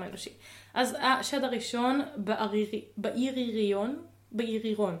 דברים בעולם האנושי. אז השד הראשון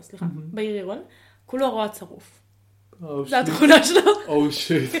בעירירון, כולו רוע צרוף. זה התכונה שלו. או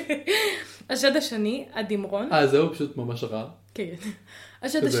שיט. השד השני, הדמרון. זהו פשוט ממש רע. כן.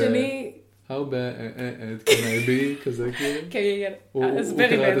 השד השני... How bad can I be? כזה כאילו. כן. הוא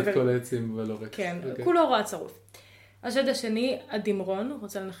קראת את כל העצים ולא רק. כן, כולו רוע צרוף. השד השני, הדמרון,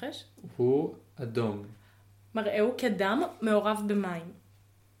 רוצה לנחש? הוא אדום. מראהו כדם מעורב במים.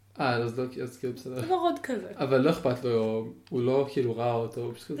 אז כאילו בסדר. זה ורוד כזה. אבל לא אכפת לו, הוא לא כאילו רע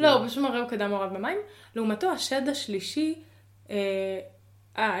אותו. לא, הוא פשוט מראהו כדם מעורב במים. לעומתו, השד השלישי,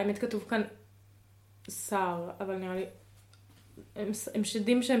 האמת כתוב כאן שר, אבל נראה לי, הם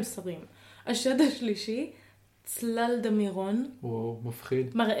שדים שהם שרים. השד השלישי, צלל דמירון. וואו,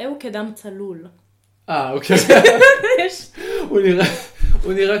 מפחיד. מראהו כדם צלול. אוקיי.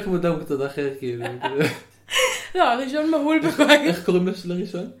 הוא נראה כמו דם קצת אחר, כאילו. לא, הראשון מהול במים. איך קוראים לו של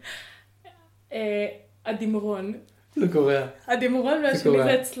הראשון? הדמרון. זה קורע. הדמרון והשני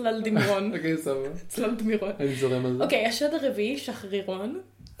זה צלל דמרון. אוקיי, סבבה. צלל דמירון. אני זורם על זה. אוקיי, השד הרביעי, שחרירון.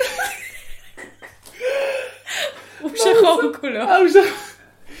 הוא שחור כולו.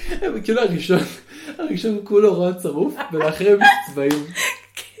 כאילו הראשון כולו רואה צרוף, ולאחרים יש צבעים.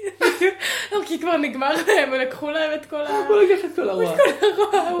 כי כבר נגמר להם, ולקחו להם את כל הוא לקח את כל הרוע.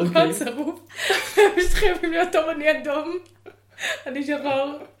 הוא רואה צרוף. הם פשוט חייבים להיות טוב, אני אדום. אני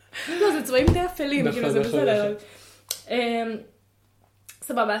שחור. לא, זה צבעים די אפלים, כאילו זה בסדר.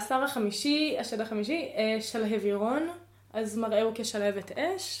 סבבה, השד החמישי, שלהבירון, אז מראהו כשלהבת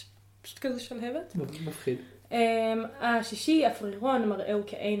אש, פשוט כזה שלהבת. מפחיד. השישי, אפרירון, מראהו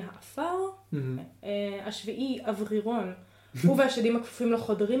כעין האפר. השביעי, אוורירון, הוא והשדים הכפופים לו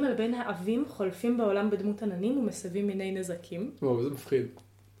חודרים על בין האבים, חולפים בעולם בדמות עננים ומסבים מיני נזקים. וואו, זה מפחיד.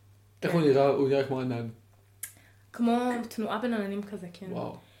 איך הוא נראה? הוא נראה כמו ענן. כמו תנועה בין עננים כזה, כן.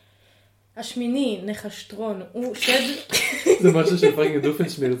 וואו. השמיני, נחשטרון, הוא שד... זה משהו של פרקינג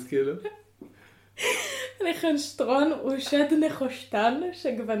דופנשמירץ, כאילו. נחשטרון הוא שד נחושתן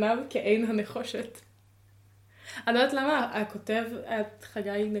שגווניו כעין הנחושת. אני לא יודעת למה הכותב,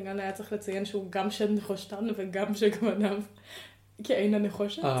 חגי דגן היה צריך לציין שהוא גם שד נחושתן וגם שגווניו כעין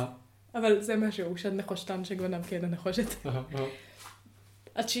הנחושת. אבל זה משהו, הוא שד נחושתן שגווניו כעין הנחושת.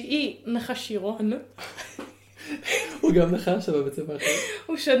 התשיעי, נחשירון. הוא גם נחש, אבל בצבע אחר.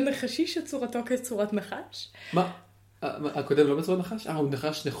 הוא שד נחשי שצורתו כצורת נחש. מה? הקודם לא בצורת נחש? הוא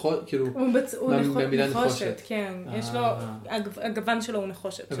נחש כאילו... הוא נחושת, כן. יש לו, הגוון שלו הוא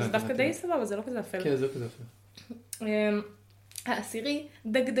נחושת. שזה דווקא די סבבה, אבל זה לא כזה אפל. כן, זה לא כזה אפל. העשירי,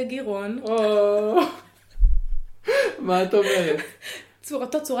 דגדגירון. מה את אומרת?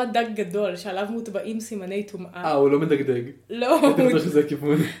 צורתו צורת דג גדול, שעליו מוטבעים סימני טומאה. הוא לא מדגדג. לא. אתה חושב שזה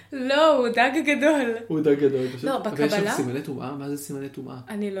הכיוון. לא, הוא דג גדול. הוא דג גדול. לא, בקבלה... ויש שם סימני טומאה? מה זה סימני טומאה?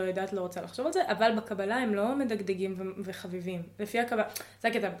 אני לא יודעת, לא רוצה לחשוב על זה, אבל בקבלה הם לא מדגדגים וחביבים. לפי הקבלה, זה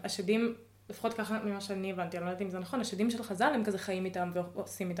הקטע, השדים, לפחות ככה ממה שאני הבנתי, אני לא יודעת אם זה נכון, השדים של חז"ל הם כזה חיים איתם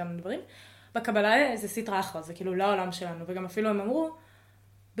ועושים איתם דברים. בקבלה זה סטרא אחרא, זה כאילו לא העולם שלנו, וגם אפילו הם אמרו,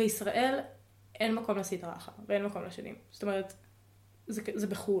 בישראל אין מקום לסטרא אחרא, ואין מקום לשדים. זאת אומרת, זה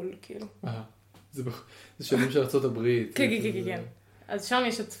בחול, כאילו. זה שדים של ארצות הברית. כן, כן, כן, כן. אז שם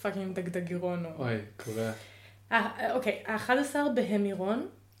יש את פאקינג דגדגירון. אוי, קורא. אוקיי, ה-11 בהמירון.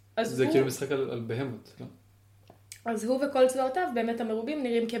 זה כאילו משחק על בהמות, לא? אז הוא וכל צבאותיו, באמת המרובים,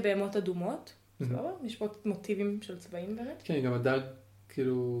 נראים כבהמות אדומות. יש פה מוטיבים של צבעים באמת. כן, גם הדג,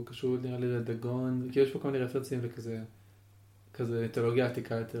 כאילו, קשור נראה לי לדגון. כאילו יש פה כל מיני רפרנסים וכזה, כזה תיאולוגיה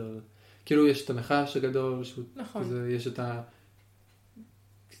עתיקה יותר. כאילו יש את הנחש הגדול, נכון. יש את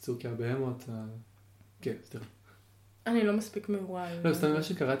קיצור כהבהמות. כן, סליחה. אני לא מספיק מעורה. לא, סתם מה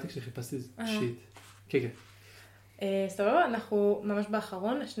שקראתי כשחיפשתי שיט. כן, כן. סבבה, אנחנו ממש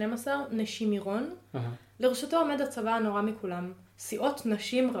באחרון, 12, נשימירון. לרשותו עומד הצבא הנורא מכולם. סיעות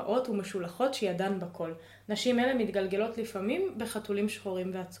נשים רעות ומשולחות שידן בכל. נשים אלה מתגלגלות לפעמים בחתולים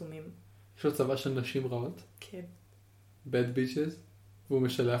שחורים ועצומים. יש לו צבא של נשים רעות? כן. bad bitches? והוא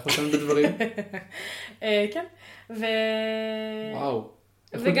משלח אותם בדברים? כן. וואו.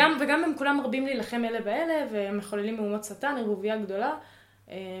 וגם הם כולם רבים להילחם אלה באלה, והם מחוללים מהומות שטן, ערבוביה גדולה.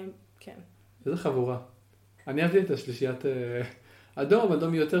 כן. איזה חבורה. אני אהבתי את השלישיית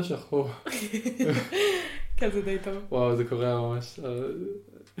אדום יותר שחור. כן, זה די טוב. וואו, זה קורה ממש.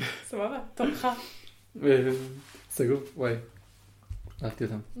 סבבה, תורך. סגור, וואי. אהבתי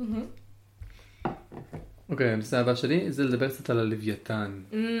אותם. אוקיי, הנושא הבא שלי זה לדבר קצת על הלוויתן.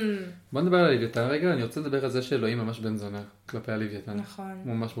 בוא נדבר על הלוויתן רגע, אני רוצה לדבר על זה שאלוהים ממש בן זונה כלפי הלוויתן. נכון.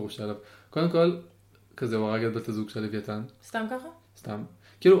 הוא ממש מרושע עליו. קודם כל, כזה הוא הרג את בת הזוג של הלוויתן. סתם ככה? סתם.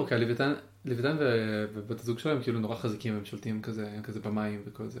 כאילו, אוקיי, הלוויתן ובת הזוג שלו הם כאילו נורא חזקים, הם שולטים כזה במים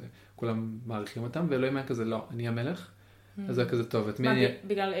וכל זה. כולם מעריכים אותם, ואלוהים היה כזה, לא, אני המלך. אז זה היה כזה טוב.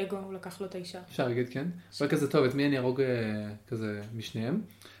 בגלל אגו הוא לקח לו את האישה. אפשר להגיד, כן. זה היה כזה טוב, את מי אני ארוג כזה משניהם.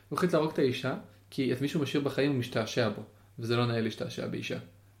 הוא החליט להרוג את האישה. כי את מישהו משאיר בחיים הוא משתעשע בו, וזה לא נאה להשתעשע באישה.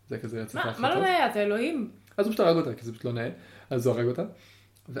 זה כזה רצח להחלטות. מה לא נאה? אתה אלוהים. אז הוא פשוט הרג אותה, כי זה פשוט לא נאה. אז הוא הרג אותה.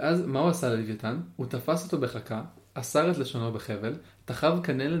 ואז מה הוא עשה ללוויתן? הוא תפס אותו בחכה, אסר את לשונו בחבל, תחב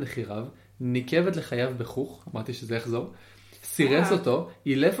קנה לנחיריו, ניקבת לחייו בחוך, אמרתי שזה יחזור, סירס אותו,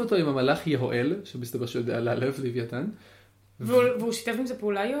 אילף אותו עם המלאך יהואל, שבסתבר שיודע להלב ללוויתן. והוא שיתף עם זה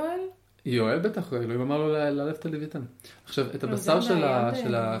פעולה יהואל? יואל בטח, אלוהים אמר לו להלב את הלוויתן. עכשיו, את הבשר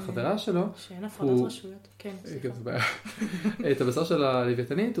של החברה שלו... שאין הפרדת רשויות. כן, סליחה. את הבשר של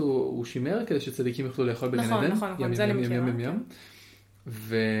הלוויתנית הוא שימר כדי שצדיקים יוכלו לאכול בגן עדן. נכון, זה אני מכירה.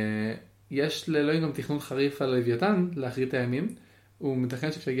 ויש לאלוהים גם תכנון חריף על הלוויתן להחרית את הימים. הוא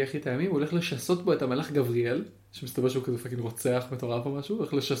מתכנן שכשיגיע אחרית הימים, הוא הולך לשסות בו את המלאך גבריאל, שמסתבר שהוא כזה פאקינג רוצח מטורף או משהו, הוא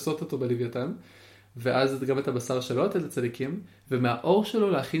הולך לשסות אותו בלוויתן. ואז גם את הבשר שלו לתת לצדיקים, ומהאור שלו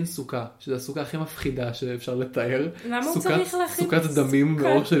להכין סוכה, שזו הסוכה הכי מפחידה שאפשר לתאר. למה הוא צריך להכין סוכת דמים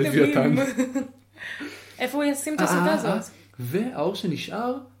מאור של לוויתן. איפה הוא ישים את הסוכה הזאת? והאור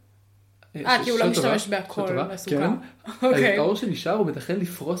שנשאר... כי הוא לא משתמש בהכל, בסוכה. האור שנשאר הוא מתכן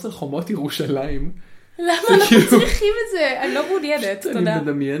לפרוס על חומות ירושלים. למה אנחנו צריכים את זה? אני לא מעוניינת, תודה. אני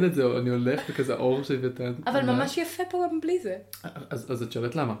מדמיין את זה, אני הולך בכזה אור של לוויתן. אבל ממש יפה פה גם בלי זה. אז את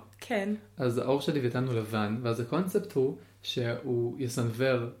שואלת למה? כן. אז האור של לוויתן הוא לבן, ואז הקונספט הוא שהוא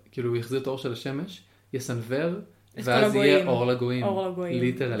יסנבר, כאילו הוא יחזיר את האור של השמש, יסנבר, ואז יהיה אור לגויים. אור לגויים.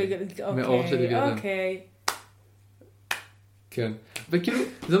 ליטרלי. מאור של לוויתן. אוקיי. כן. וכאילו,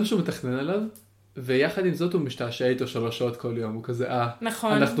 זה מה שהוא מתכנן עליו, ויחד עם זאת הוא משתעשע איתו 3 שעות כל יום. הוא כזה,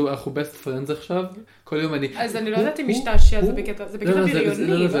 נכון. אנחנו best friends עכשיו, כל יום אני... אז אני לא יודעת אם משתעשע, זה בקטע בריוני.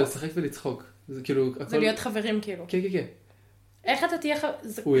 לא, זה לשחק ולצחוק. זה כאילו... זה להיות חברים כאילו. כן, כן, כן. איך אתה תהיה חבר...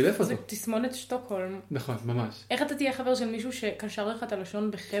 הוא ילף אותו. זה תסמונת שטוקהולם. נכון, ממש. איך אתה תהיה חבר של מישהו שקשר לך את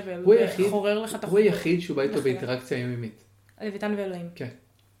הלשון בחבל, וחורר לך את החור? הוא היחיד שהוא בא איתו באינטראקציה יומיומית. לוויתן ואלוהים. כן.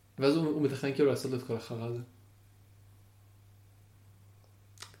 ואז הוא מתכנן כאילו לעשות לו את כל החרא הזה.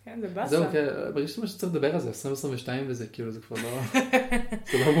 כן, זה באסה. זהו, כן, ברגע שמה שצריך לדבר על זה, 2022 וזה, כאילו, זה כבר לא...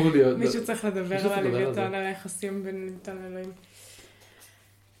 זה לא אמור להיות... מישהו צריך לדבר על לוויתן, על היחסים בין לוויתן ואלוהים.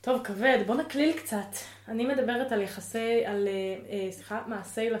 טוב, כבד, בוא נקליל קצת. אני מדברת על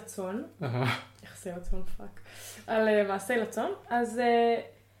מעשי לצון. יחסי לצון, פאק. על מעשי לצון. אז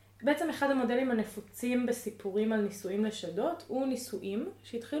בעצם אחד המודלים הנפוצים בסיפורים על נישואים לשדות, הוא נישואים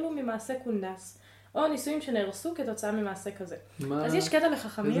שהתחילו ממעשה קונדס. או נישואים שנהרסו כתוצאה ממעשה כזה. אז יש קטע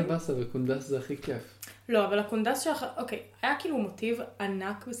לחכמים. איזה באסה, וקונדס זה הכי כיף. לא, אבל הקונדס אוקיי, היה כאילו מוטיב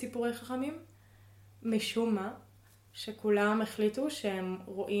ענק בסיפורי חכמים, משום מה, שכולם החליטו שהם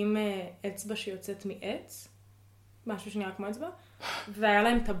רואים אצבע שיוצאת מעץ, משהו שנראה כמו אצבע, והיה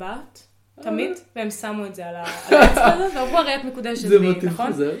להם טבעת, תמיד, והם שמו את זה על האצבע הזה, ואמרו הרי את מקודשת לי, נכון? זה מוטיב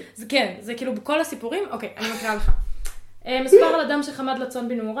חוזר? כן, זה כאילו בכל הסיפורים, אוקיי, אני מקריאה לך. מספר על אדם שחמד לצון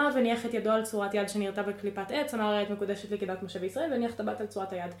בנעורה וניח את ידו על צורת יד שנראתה בקליפת עץ, אמר הרי את מקודשת לכדת משה וישראל, וניח טבעת על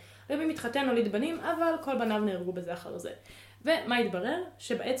צורת היד. רבי מתחתן הוליד בנים, אבל כל בניו נהרגו בזה אחר זה. ומה התברר?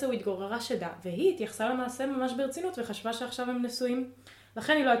 שבעצם הוא התגוררה שדה, והיא התייחסה למעשה ממש ברצינות וחשבה שעכשיו הם נשואים.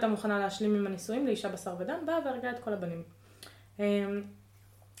 לכן היא לא הייתה מוכנה להשלים עם הנישואים לאישה בשר ודם, באה והרגה את כל הבנים.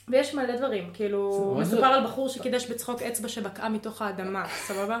 ויש מלא דברים, כאילו, מסופר על בחור שקידש בצחוק אצבע שבקעה מתוך האדמה,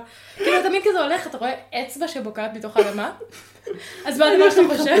 סבבה? כאילו, תמיד כזה הולך, אתה רואה אצבע שבוקעת מתוך האדמה? אז מה הדבר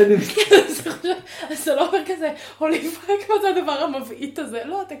שאתה חושב? אז אתה לא אומר כזה, הולי פרק, מה זה הדבר המבעית הזה?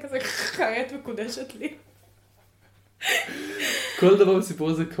 לא, אתה כזה חרט מקודשת לי. כל דבר בסיפור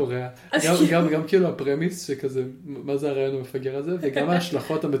הזה קורה. גם כאילו הפרמיס שכזה, מה זה הרעיון המפגר הזה, וגם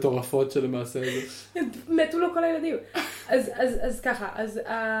ההשלכות המטורפות של המעשה הזה. מתו לו כל הילדים. אז ככה, אז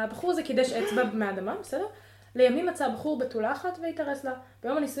הבחור הזה קידש אצבע מהאדמה, בסדר? לימים מצא הבחור בתולה אחת והתארס לה.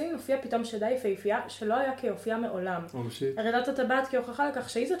 ביום הנישואים הופיע פתאום שדה יפהפייה שלא היה כיופייה מעולם. הרדת הטבעת כהוכחה לכך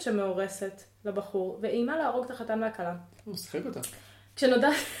שהיא זאת שמאורסת לבחור, ואימה להרוג את החתן והכלה. הוא שחק אותה.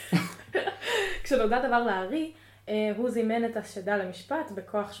 כשנודע דבר לארי, הוא זימן את השדה למשפט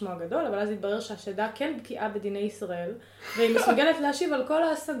בכוח שמו הגדול, אבל אז התברר שהשדה כן בקיאה בדיני ישראל, והיא מסוגלת להשיב על כל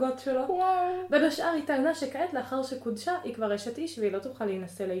ההשגות שלו. בין השאר היא טענה שכעת לאחר שקודשה היא כבר אשת איש, והיא לא תוכל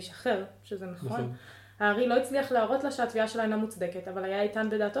להינשא לאיש אחר, שזה נכון. הארי לא הצליח להראות לה שהתביעה שלה אינה מוצדקת, אבל היה איתן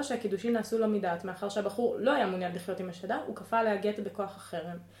בדעתו שהקידושים נעשו לו מדעת, מאחר שהבחור לא היה מעוניין לחיות עם השדה, הוא כפה עליה גט בכוח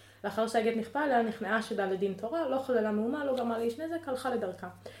החרם. לאחר שהגט נכפה עליה, נכנעה השדה לדין תורה, לא חללה מהומה, לא גרמה לאיש נזק, הלכה לדרכה.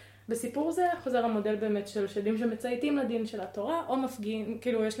 בסיפור זה חוזר המודל באמת של שדים שמצייתים לדין של התורה, או מפגין,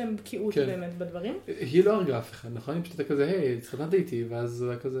 כאילו יש להם בקיאות באמת בדברים. היא לא הרגה אף אחד, נכון? היא פשוט כזה, היי, התחתנת איתי, ואז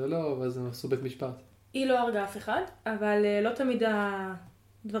הוא היה כזה, לא, ואז הם עשו בית משפט. היא לא הרגה אף אחד, אבל לא תמיד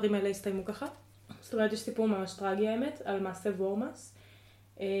הדברים האלה הסתיימו ככה. זאת אומרת, יש סיפור ממש טרגי האמת, על מעשה וורמאס.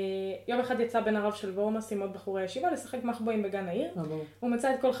 יום אחד יצא בן הרב של וורמאס עם עוד בחורי ישיבה לשחק מחבואים בגן העיר. הוא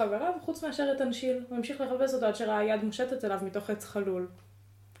מצא את כל חבריו, חוץ מאשר את הנשיל. הוא המשיך לחפש אותו עד שראה יד מושטת אליו מתוך עץ חלול.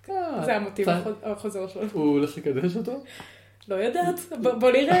 זה המוטיב החוזר שלו. הוא הולך לקדש אותו? לא יודעת,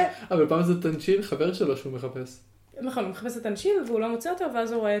 בוא נראה. אבל פעם זה תנשיל, חבר שלו שהוא מחפש. נכון, הוא מחפש את תנשיל והוא לא מוצא אותו,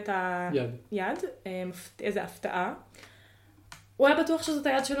 ואז הוא רואה את היד. איזה הפתעה. הוא היה בטוח שזאת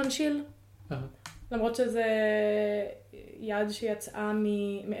היד של תנשיל. למרות שזה יד שיצאה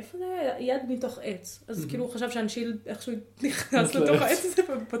מאיפה זה היה? יד מתוך עץ. אז כאילו הוא חשב שהנשיל איכשהו נכנס לתוך העץ הזה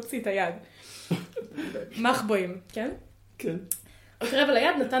ופוציא את היד. מחבואים, כן? כן. הוא קרב על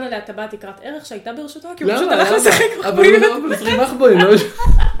היד, נתן עליה טבעת יקרת ערך שהייתה ברשותו, כי הוא פשוט הלך לשחק מחבואים. אבל הוא לא משחק מחבואים, לא?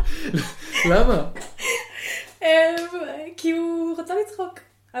 למה? כי הוא רצה לצחוק.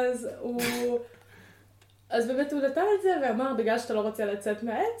 אז באמת הוא נתן את זה ואמר, בגלל שאתה לא רוצה לצאת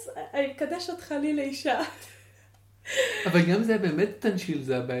מהעץ, אני מקדש אותך לי לאישה. אבל גם זה באמת תנשיל,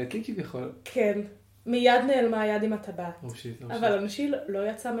 זה הבעייתי כביכול. כן. מיד נעלמה היד עם הטבעת. אבל הנשיל לא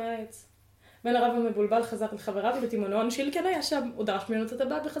יצא מהעץ. בן הרב המבולבל חזר לחבריו ובתימונו אנשיל כן היה שם. הוא דרש ממנו את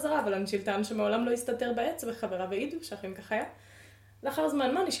הטבעת בחזרה, אבל אנשיל טען שמעולם לא הסתתר בעץ, וחבריו העידו שאכן כך היה. לאחר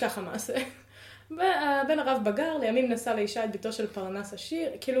זמן מה נשכח המעשה. בן הרב בגר, לימים נשא לאישה את ביתו של פרנס עשיר,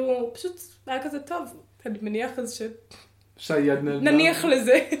 כאילו פשוט היה כזה טוב, אני מניח אז שהיד נעלמה. נניח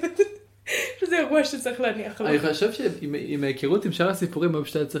לזה. שזה אירוע שצריך להניח לו. אני חושב שעם ההיכרות עם שאר הסיפורים, הוא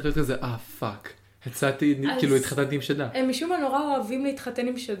פשוט צריך להיות כזה, פאק. הצעתי, כאילו התחתנתי עם שדה. הם משום מה נורא אוהבים להתחתן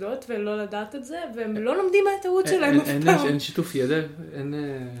עם שדות ולא לדעת את זה, והם לא לומדים מהטעות שלהם אף פעם. אין שיתוף ידע, אין...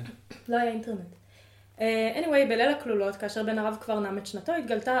 לא היה אינטרנט. anyway, בליל הכלולות, כאשר בן הרב כבר נם את שנתו,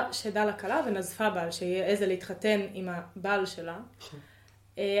 התגלתה שדה לכלה ונזפה בעל שיהיה איזה להתחתן עם הבעל שלה.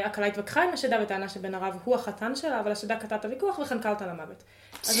 הכלה התווכחה עם השדה וטענה שבן הרב הוא החתן שלה, אבל השדה קטעה את הוויכוח וחנקה אותה למוות.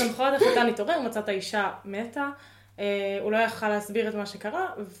 אז למחרת החתן התעורר, מצא את האישה מתה, הוא לא יכל להסביר את מה שקרה,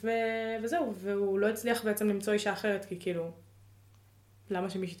 וזהו, והוא לא הצליח בעצם למצוא אישה אחרת, כי כאילו, למה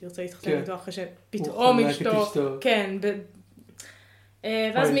שמישהו תרצה להתחתן איתו אחרי שפתאום אשתו, כן,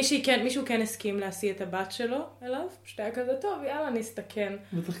 ואז מישהו כן הסכים להשיא את הבת שלו אליו, שהיה כזה טוב, יאללה, נסתכן.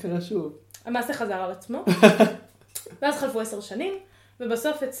 בטח קרה שוב. המעשה חזר על עצמו, ואז חלפו 10 שנים,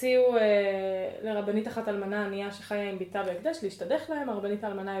 ובסוף הציעו לרבנית אחת אלמנה ענייה שחיה עם ביתה בהקדש להשתדך להם. הרבנית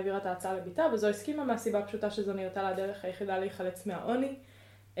האלמנה העבירה את ההצעה לביתה, וזו הסכימה מהסיבה הפשוטה שזו נראתה לה הדרך היחידה להיחלץ מהעוני.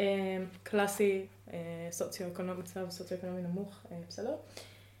 קלאסי, מצב סוציו-אקונומי נמוך, בסדר.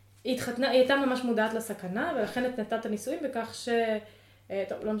 היא הייתה ממש מודעת לסכנה, ולכן התנתה את הנישואים בכך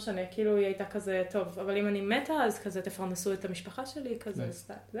טוב, לא משנה, כאילו היא הייתה כזה, טוב, אבל אם אני מתה, אז כזה תפרנסו את המשפחה שלי, כזה,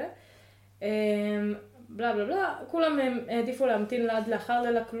 זה. בלה בלה בלה, כולם העדיפו להמתין עד לאחר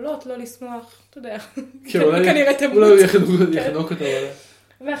ליל הכלולות, לא לשמוח, אתה יודע, כנראה תמות. אולי הוא יחנוק אותה.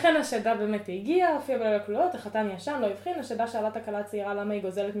 ואכן השדה באמת הגיעה, הופיעה בליל הכלולות, החתן ישן, לא הבחין, השדה שאלה את הכלה הצעירה למה היא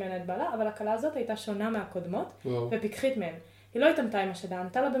גוזלת ממנה את בעלה, אבל הכלה הזאת הייתה שונה מהקודמות ופיקחית מהן. היא לא התאמתה עם השדה,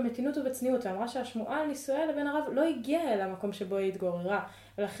 ענתה לה במתינות ובצניעות, ואמרה שהשמועה על נישואיה לבן הרב לא הגיעה אל המקום שבו היא התגוררה,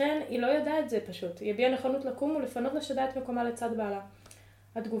 ולכן היא לא ידעה את זה פשוט. היא הביעה נכונות לקום ולפנות לשדה את מקומה לצד בעלה.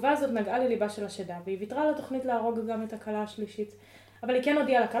 התגובה הזאת נגעה לליבה של השדה, והיא ויתרה על התוכנית להרוג גם את הכלה השלישית. אבל היא כן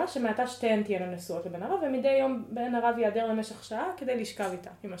הודיעה לכלה שמעתה שתיהן תהיינה נשואות לבן הרב, ומדי יום בן הרב ייעדר למשך שעה כדי לשכב איתה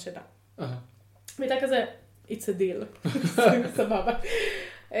עם השדה. והייתה כזה, it's a deal. סבבה.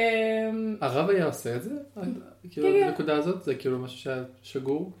 הרב היה עושה את זה? כאילו הנקודה הזאת זה כאילו משהו שהיה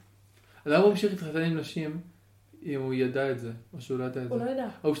שגור? למה הוא המשיך להתחתן עם נשים אם הוא ידע את זה? או שהוא לא ידע את זה? הוא לא ידע.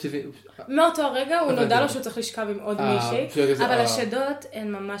 מאותו הרגע הוא נודע לו שהוא צריך לשכב עם עוד מישהי, אבל השדות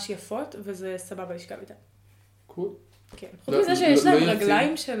הן ממש יפות וזה סבבה לשכב איתה. קול. כן. חוץ מזה שיש להם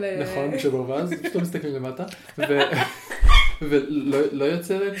רגליים של... נכון, שברווז, פתאום מסתכלים למטה. ולא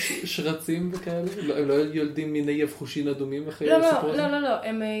יוצרת שרצים וכאלה? הם לא יולדים מיני יבחושין אדומים אחרי הסיפור הזה? לא,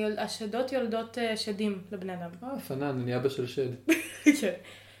 השדות יולדות שדים לבני אדם. פנן, אני אבא של שד. כן.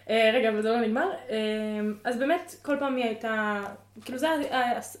 רגע, אבל זה לא נגמר. אז באמת, כל פעם היא הייתה, כאילו זה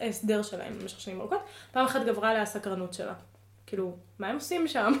ההסדר שלהם במשך שנים ארוכות. פעם אחת גברה עליה הסקרנות שלה. כאילו, מה הם עושים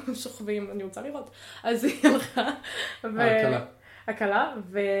שם? שוכבים, אני רוצה לראות. אז היא הלכה. הקלה,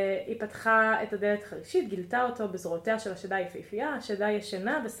 והיא פתחה את הדלת חרישית, גילתה אותו בזרועותיה של השדה היפהפייה, השדה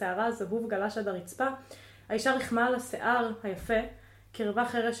ישנה, בשערה זהוב גלש עד הרצפה. האישה רחמה על השיער היפה, קרבה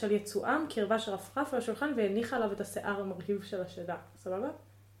חרש על יצואם, קרבה שרפרף על השולחן, והניחה עליו את השיער המרהיב של השדה. סבבה?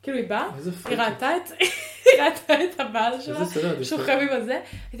 כאילו היא באה, היא ראתה את הבעל שלה, שוכב עם הזה,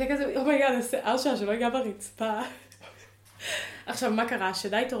 הייתה כזה, אומייגאד, השיער שלה שלא הגיע ברצפה. עכשיו, מה קרה?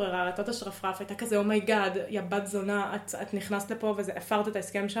 השדה התעוררה, ראתה את השרפרף, הייתה כזה, אומייגאד, יא בת זונה, את נכנסת לפה וזה, הפרת את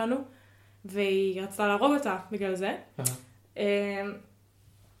ההסכם שלנו, והיא רצתה להרוג אותה בגלל זה.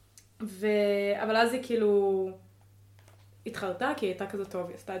 אבל אז היא כאילו התחרתה, כי היא הייתה כזה טוב,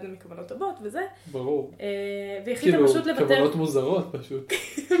 היא עשתה את זה מכוונות טובות וזה. ברור. והיא החליטה פשוט לוותר. כאילו, כוונות מוזרות פשוט.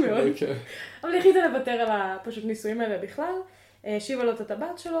 מאוד. אבל היא החליטה לוותר על הפשוט נישואים האלה בכלל, השיבה לו את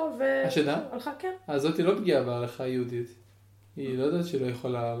הטבעת שלו, השדה? הלכה, כן. אז זאת היא לא פגיעה בהלכה היהודית. היא לא יודעת שהיא לא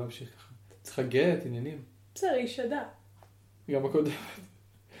יכולה להמשיך ככה. צריכה גט, עניינים. בסדר, היא שדה. גם הקודם.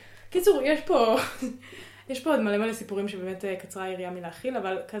 קיצור, יש פה עוד מלא סיפורים שבאמת קצרה היריעה מלהכיל,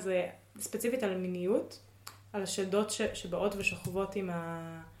 אבל כזה ספציפית על מיניות, על השדות שבאות ושוכבות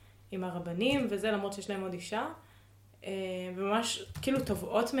עם הרבנים, וזה למרות שיש להם עוד אישה, וממש כאילו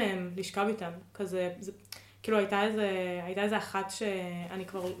תובעות מהם לשכב איתם. כזה, כאילו הייתה איזה אחת שאני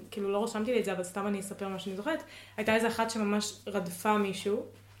כבר, כאילו לא רשמתי לי את זה, אבל סתם אני אספר מה שאני זוכרת. הייתה איזה אחת שממש רדפה מישהו,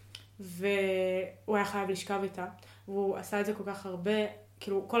 והוא היה חייב לשכב איתה, והוא עשה את זה כל כך הרבה,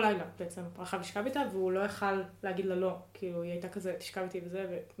 כאילו כל לילה בעצם, הוא חייב לשכב איתה, והוא לא יכל להגיד לה לא, כאילו היא הייתה כזה, תשכב איתי וזה,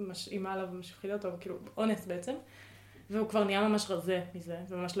 ומשאימה עליו ומשפחידה אותו, וכאילו אונס בעצם. והוא כבר נהיה ממש רזה מזה,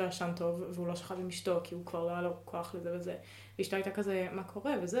 וממש לא ישן טוב, והוא לא שכב עם אשתו, כי הוא כבר לא היה לו כוח לזה וזה. ואשתו הייתה כזה, מה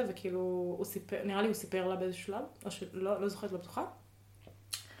קורה וזה, וכאילו, נראה לי הוא סיפר לה באיזה שלב, או שלא זוכרת, לא בטוחה.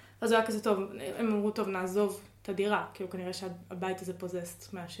 אז הוא היה כזה טוב, הם אמרו, טוב, נעזוב את הדירה, כאילו כנראה שהבית הזה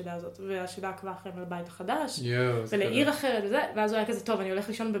פוזסט מהשדה הזאת, והשדה עקבה אחריהם לבית החדש, ולעיר אחרת וזה, ואז הוא היה כזה, טוב, אני הולך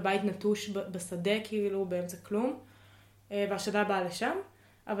לישון בבית נטוש בשדה, כאילו, באמצע כלום, והשדה באה לשם,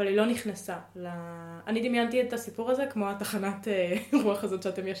 אבל היא לא נכנסה. אני דמיינתי את הסיפור הזה כמו התחנת רוח הזאת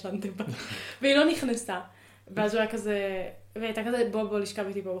שאתם ישנתם בה, והיא לא נכנסה. ואז הוא היה כזה, והייתה כזה, בוא לשכב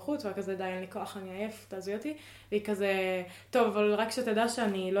איתי פה בחוץ, והיה כזה, די, אין לי כוח, אני עייף, תעזבי אותי. והיא כזה, טוב, אבל רק שתדע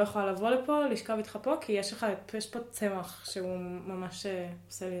שאני לא יכולה לבוא לפה, לשכב איתך פה, כי יש פה צמח שהוא ממש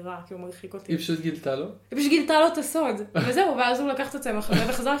עושה לי רע, כי הוא מרחיק אותי. היא פשוט גילתה לו? היא פשוט גילתה לו את הסוד. וזהו, ואז הוא לקח את הצמח הזה,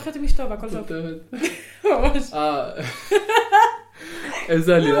 וחזר לחיות עם אשתו, והכל טוב. ממש.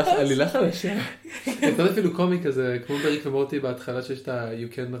 איזה עלילה חדשה. אתה יודע אפילו קומי כזה, כמו בריק ומורטי בהתחלה שיש את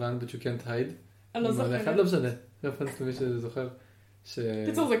ה-You can run but you can't hide. אני לא זוכרת. לא משנה, רפרנס למי שזוכר.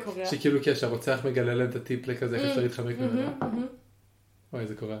 קיצור זה קורה. שכאילו כשהרוצח מגלה להם את הטיפ לכזה, איך אפשר להתחמק ממנו. אוי,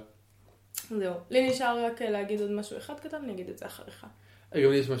 זה קורה. זהו. לי נשאר רק להגיד עוד משהו אחד קטן, אני אגיד את זה אחריך.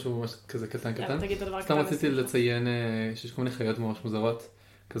 היום יש משהו ממש כזה קטן. סתם רציתי לציין שיש כל מיני חיות ממש מוזרות.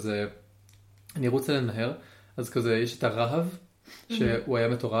 כזה, אני רוצה לנהר, אז כזה יש את הרהב, שהוא היה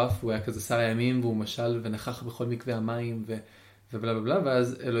מטורף, הוא היה כזה שר הימים, והוא משל ונכח בכל מקווה המים, ובלה בלה,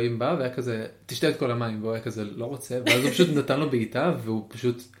 ואז אלוהים בא, והיה כזה, תשתה את כל המים, והוא היה כזה, לא רוצה, ואז הוא פשוט נתן לו בעיטה, והוא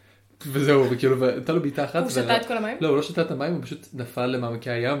פשוט, וזהו, וכאילו, נתן לו בעיטה אחת. הוא שתה את כל המים? לא, הוא לא שתה את המים, הוא פשוט נפל למעמקי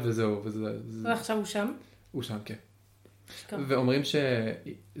הים, וזהו, ועכשיו הוא שם? הוא שם, כן. ואומרים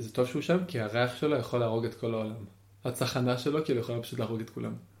שזה טוב שהוא שם, כי הריח שלו יכול להרוג את כל העולם. הצחנה שלו, כאילו, יכולה פשוט להרוג את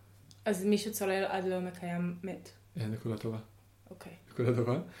כולם. אז מי שצולל עד לעומק הים מת. נקודה טובה. אוקיי. נקודה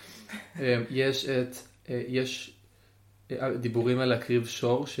טובה. יש דיבורים על להקריב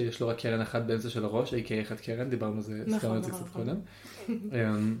שור שיש לו רק קרן אחת באמצע של הראש, A.K.A. אחד קרן, דיברנו על זה, הזכרנו את זה קצת קודם.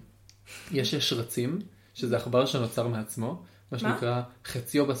 יש שרצים, שזה עכבר שנוצר מעצמו, מה שנקרא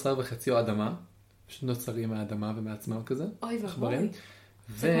חציו בשר וחציו אדמה, פשוט נוצרים מהאדמה ומעצמם כזה. אוי ואבוי,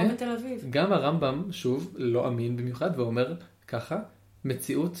 זה כמו בתל אביב. וגם הרמב"ם, שוב, לא אמין במיוחד, ואומר ככה,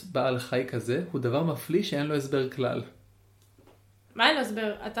 מציאות בעל חי כזה הוא דבר מפליא שאין לו הסבר כלל. מה אין לו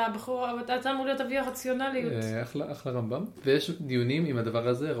הסבר? אתה בחור, אתה אמור להיות אבי הרציונליות. אחלה רמב"ם. ויש דיונים עם הדבר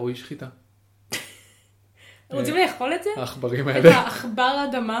הזה, ראוי שחיטה. רוצים לאכול את זה? העכברים האלה. את העכבר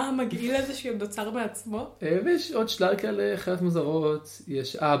האדמה המגעיל הזה שנוצר בעצמו? ויש עוד שלל כאלה חיות מוזרות.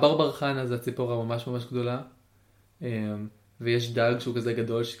 ברבר חנה זה הציפור הממש ממש גדולה. ויש דג שהוא כזה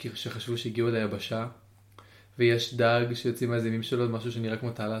גדול שחשבו שהגיעו ליבשה. ויש דג שיוצאים מהזימים שלו, משהו שנראה כמו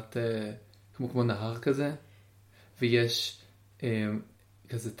תעלת, כמו נהר כזה. ויש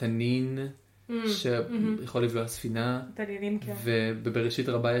כזה תנין שיכול לבלוע ספינה. תנינים, כן. ובבראשית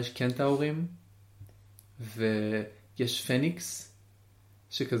רבה יש קנטאורים. ויש פניקס,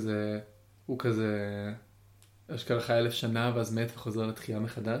 שכזה, הוא כזה, אשכרה חי 1000 שנה, ואז מת וחוזר לתחייה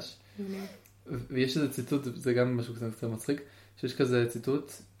מחדש. ויש איזה ציטוט, זה גם משהו קצת מצחיק, שיש כזה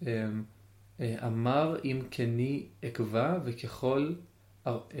ציטוט, אמר אם כני אקווה וככל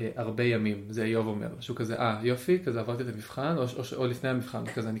הרבה ימים, זה איוב אומר, שהוא כזה, יופי, כזה עברתי את המבחן, או לפני המבחן,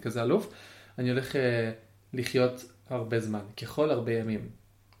 כזה, אני כזה אלוף, אני הולך לחיות הרבה זמן, ככל הרבה ימים.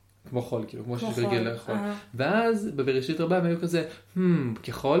 כמו חול, כאילו, כמו שיש גרגירי חול. ואז בבראשית רבה הם היו כזה,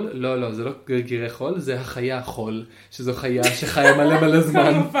 כחול? לא, זה לא גרגירי חול, זה החיה חול, שזו חיה שחיה מלא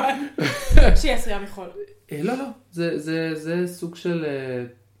זמן. שהיא עשויה מחול. לא, זה סוג של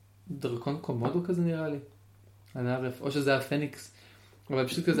דרקון קומודו כזה נראה לי. הנערף, או שזה הפניקס. אבל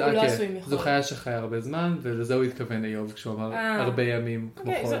פשוט כזה, זו חיה שחיה הרבה זמן, ולזה הוא התכוון איוב, כשהוא אמר הרבה ימים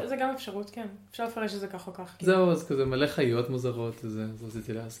כמו חול. אוקיי, זה גם אפשרות, כן. אפשר לפרש שזה כך או כך. זהו, אז כזה מלא חיות מוזרות, אז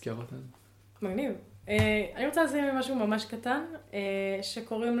רציתי להזכיר אותן. מגניב. אני רוצה לסיים עם משהו ממש קטן,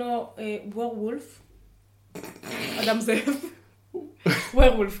 שקוראים לו וורולף. אדם זאב.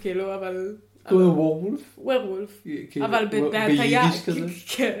 וורולף, כאילו, אבל... וורולף? וורולף. אבל בהטיה...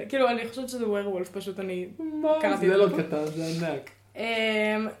 כאילו, אני חושבת שזה וורולף, פשוט אני... מה? זה לא קטן, זה ענק.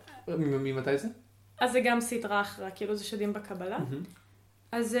 ממתי זה? אז זה גם סדרה אחרה, כאילו זה שדים בקבלה.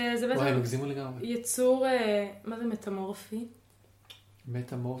 אז זה בעצם... וואי, מגזימו לגמרי. יצור, מה זה מטמורפי?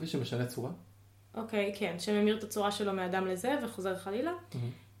 מטמורפי שמשנה צורה? אוקיי, כן, שממיר את הצורה שלו מאדם לזה וחוזר חלילה.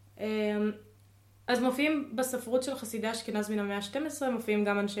 אז מופיעים בספרות של חסידי אשכנז מן המאה ה-12, מופיעים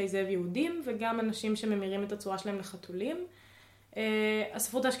גם אנשי זאב יהודים וגם אנשים שממירים את הצורה שלהם לחתולים.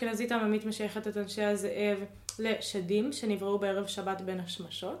 הספרות האשכנזית העממית משייכת את אנשי הזאב לשדים שנבראו בערב שבת בין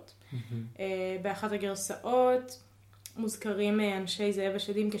השמשות. באחת הגרסאות מוזכרים אנשי זאב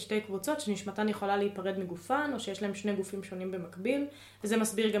ושדים כשתי קבוצות שנשמתן יכולה להיפרד מגופן, או שיש להם שני גופים שונים במקביל, וזה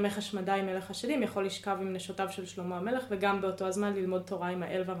מסביר גם איך השמדי מלך השדים יכול לשכב עם נשותיו של שלמה המלך, וגם באותו הזמן ללמוד תורה עם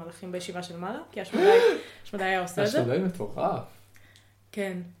האל והמלאכים בישיבה של מעלה, כי השמדי היה עושה את זה. השמדי מטורף.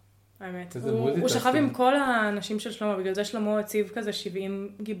 כן, האמת. איזה הוא שכב עם כל האנשים של שלמה, בגלל זה שלמה הציב כזה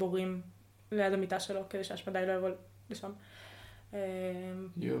 70 גיבורים ליד המיטה שלו, כדי שהשמדי לא יבוא לשם.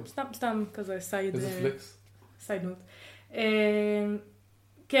 סתם כזה סייד. איזה פלקס. סייד נוט.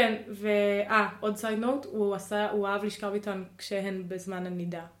 כן, עוד סייד נוט, הוא אהב לשכב איתן כשהן בזמן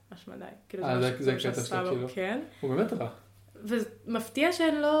הנידה, השמדי. זה קטע שלה כאילו. כן. הוא באמת רע. ומפתיע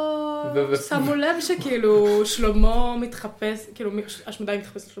שהן לא שמו לב שכאילו שלמה מתחפש, כאילו השמדי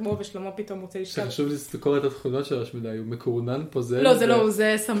מתחפש לשלמה ושלמה פתאום רוצה לשכב. חשוב לזכור את התכונות של השמדי, הוא מקורנן פוזל. לא, זה לא,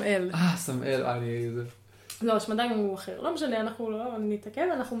 זה סמאל. סמאל, זה... לא, השמדי הוא אחר. לא משנה, אנחנו לא נתעכב,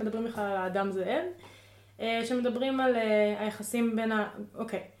 אנחנו מדברים בכלל על האדם זאב. שמדברים על היחסים בין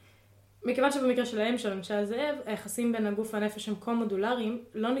אוקיי. מכיוון שבמקרה שלהם, של אנשי הזאב, היחסים בין הגוף והנפש הם כה-מודולריים,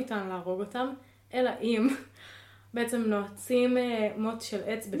 לא ניתן להרוג אותם, אלא אם בעצם נועצים מוט של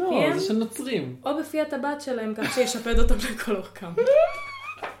עץ בפיהם. לא, זה של נוצרים. או בפי הטבעת שלהם, כך שישפד אותם לכל אורכם.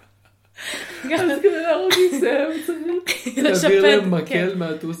 אז כדי להרוג זאב, צריך להעביר להם מקל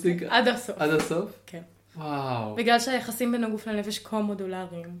מהטוסיק. עד הסוף. עד הסוף? כן. וואו. בגלל שהיחסים בין הגוף לנפש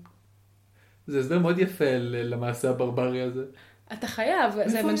כה-מודולריים. זה הסבר מאוד יפה למעשה הברברי הזה. אתה חייב,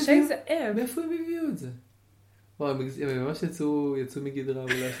 זה אנשי זאב. מאיפה הם הביאו את זה? וואו, הם ממש יצאו מגדרה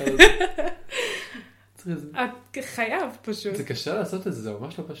ולאחר הזה. אתה חייב פשוט. זה קשה לעשות את זה, זה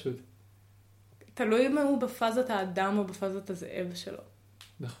ממש לא פשוט. תלוי אם הוא בפאזת האדם או בפאזת הזאב שלו.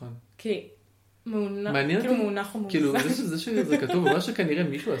 נכון. כי מונח או מוזר. כאילו, זה שזה כתוב, ממש שכנראה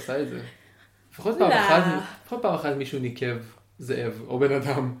מישהו עשה את זה. לפחות פעם אחת מישהו ניקב זאב או בן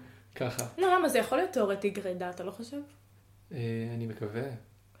אדם. ככה. לא, למה? זה יכול להיות תיאורטי גרידה, אתה לא חושב? אני מקווה.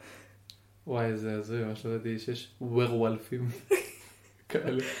 וואי, זה הזוי, ממש לא ידעתי שיש וורוולפים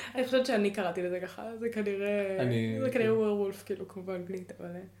כאלה. אני חושבת שאני קראתי לזה ככה, זה כנראה וורוולף, כאילו, כמו באנגלית, אבל...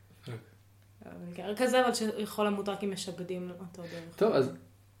 כזה, אבל שיכול למות רק אם משבדים אותו דרך. טוב, אז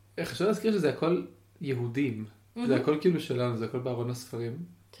חשוב להזכיר שזה הכל יהודים. זה הכל כאילו שלנו, זה הכל בארון הספרים.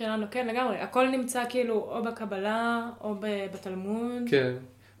 שלנו, כן, לגמרי. הכל נמצא כאילו או בקבלה, או בתלמוד. כן.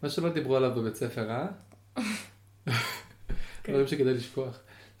 מה שלא דיברו עליו בבית ספר, דברים שכדאי לשכוח.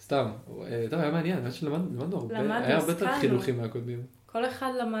 סתם. טוב, היה מעניין. מה שלמדנו הרבה. היה הרבה יותר חינוכים מהקודמים. כל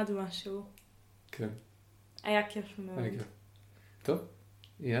אחד למד משהו. כן. היה כיף מאוד. טוב,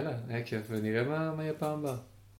 יאללה, היה כיף. ונראה מה יהיה פעם הבאה.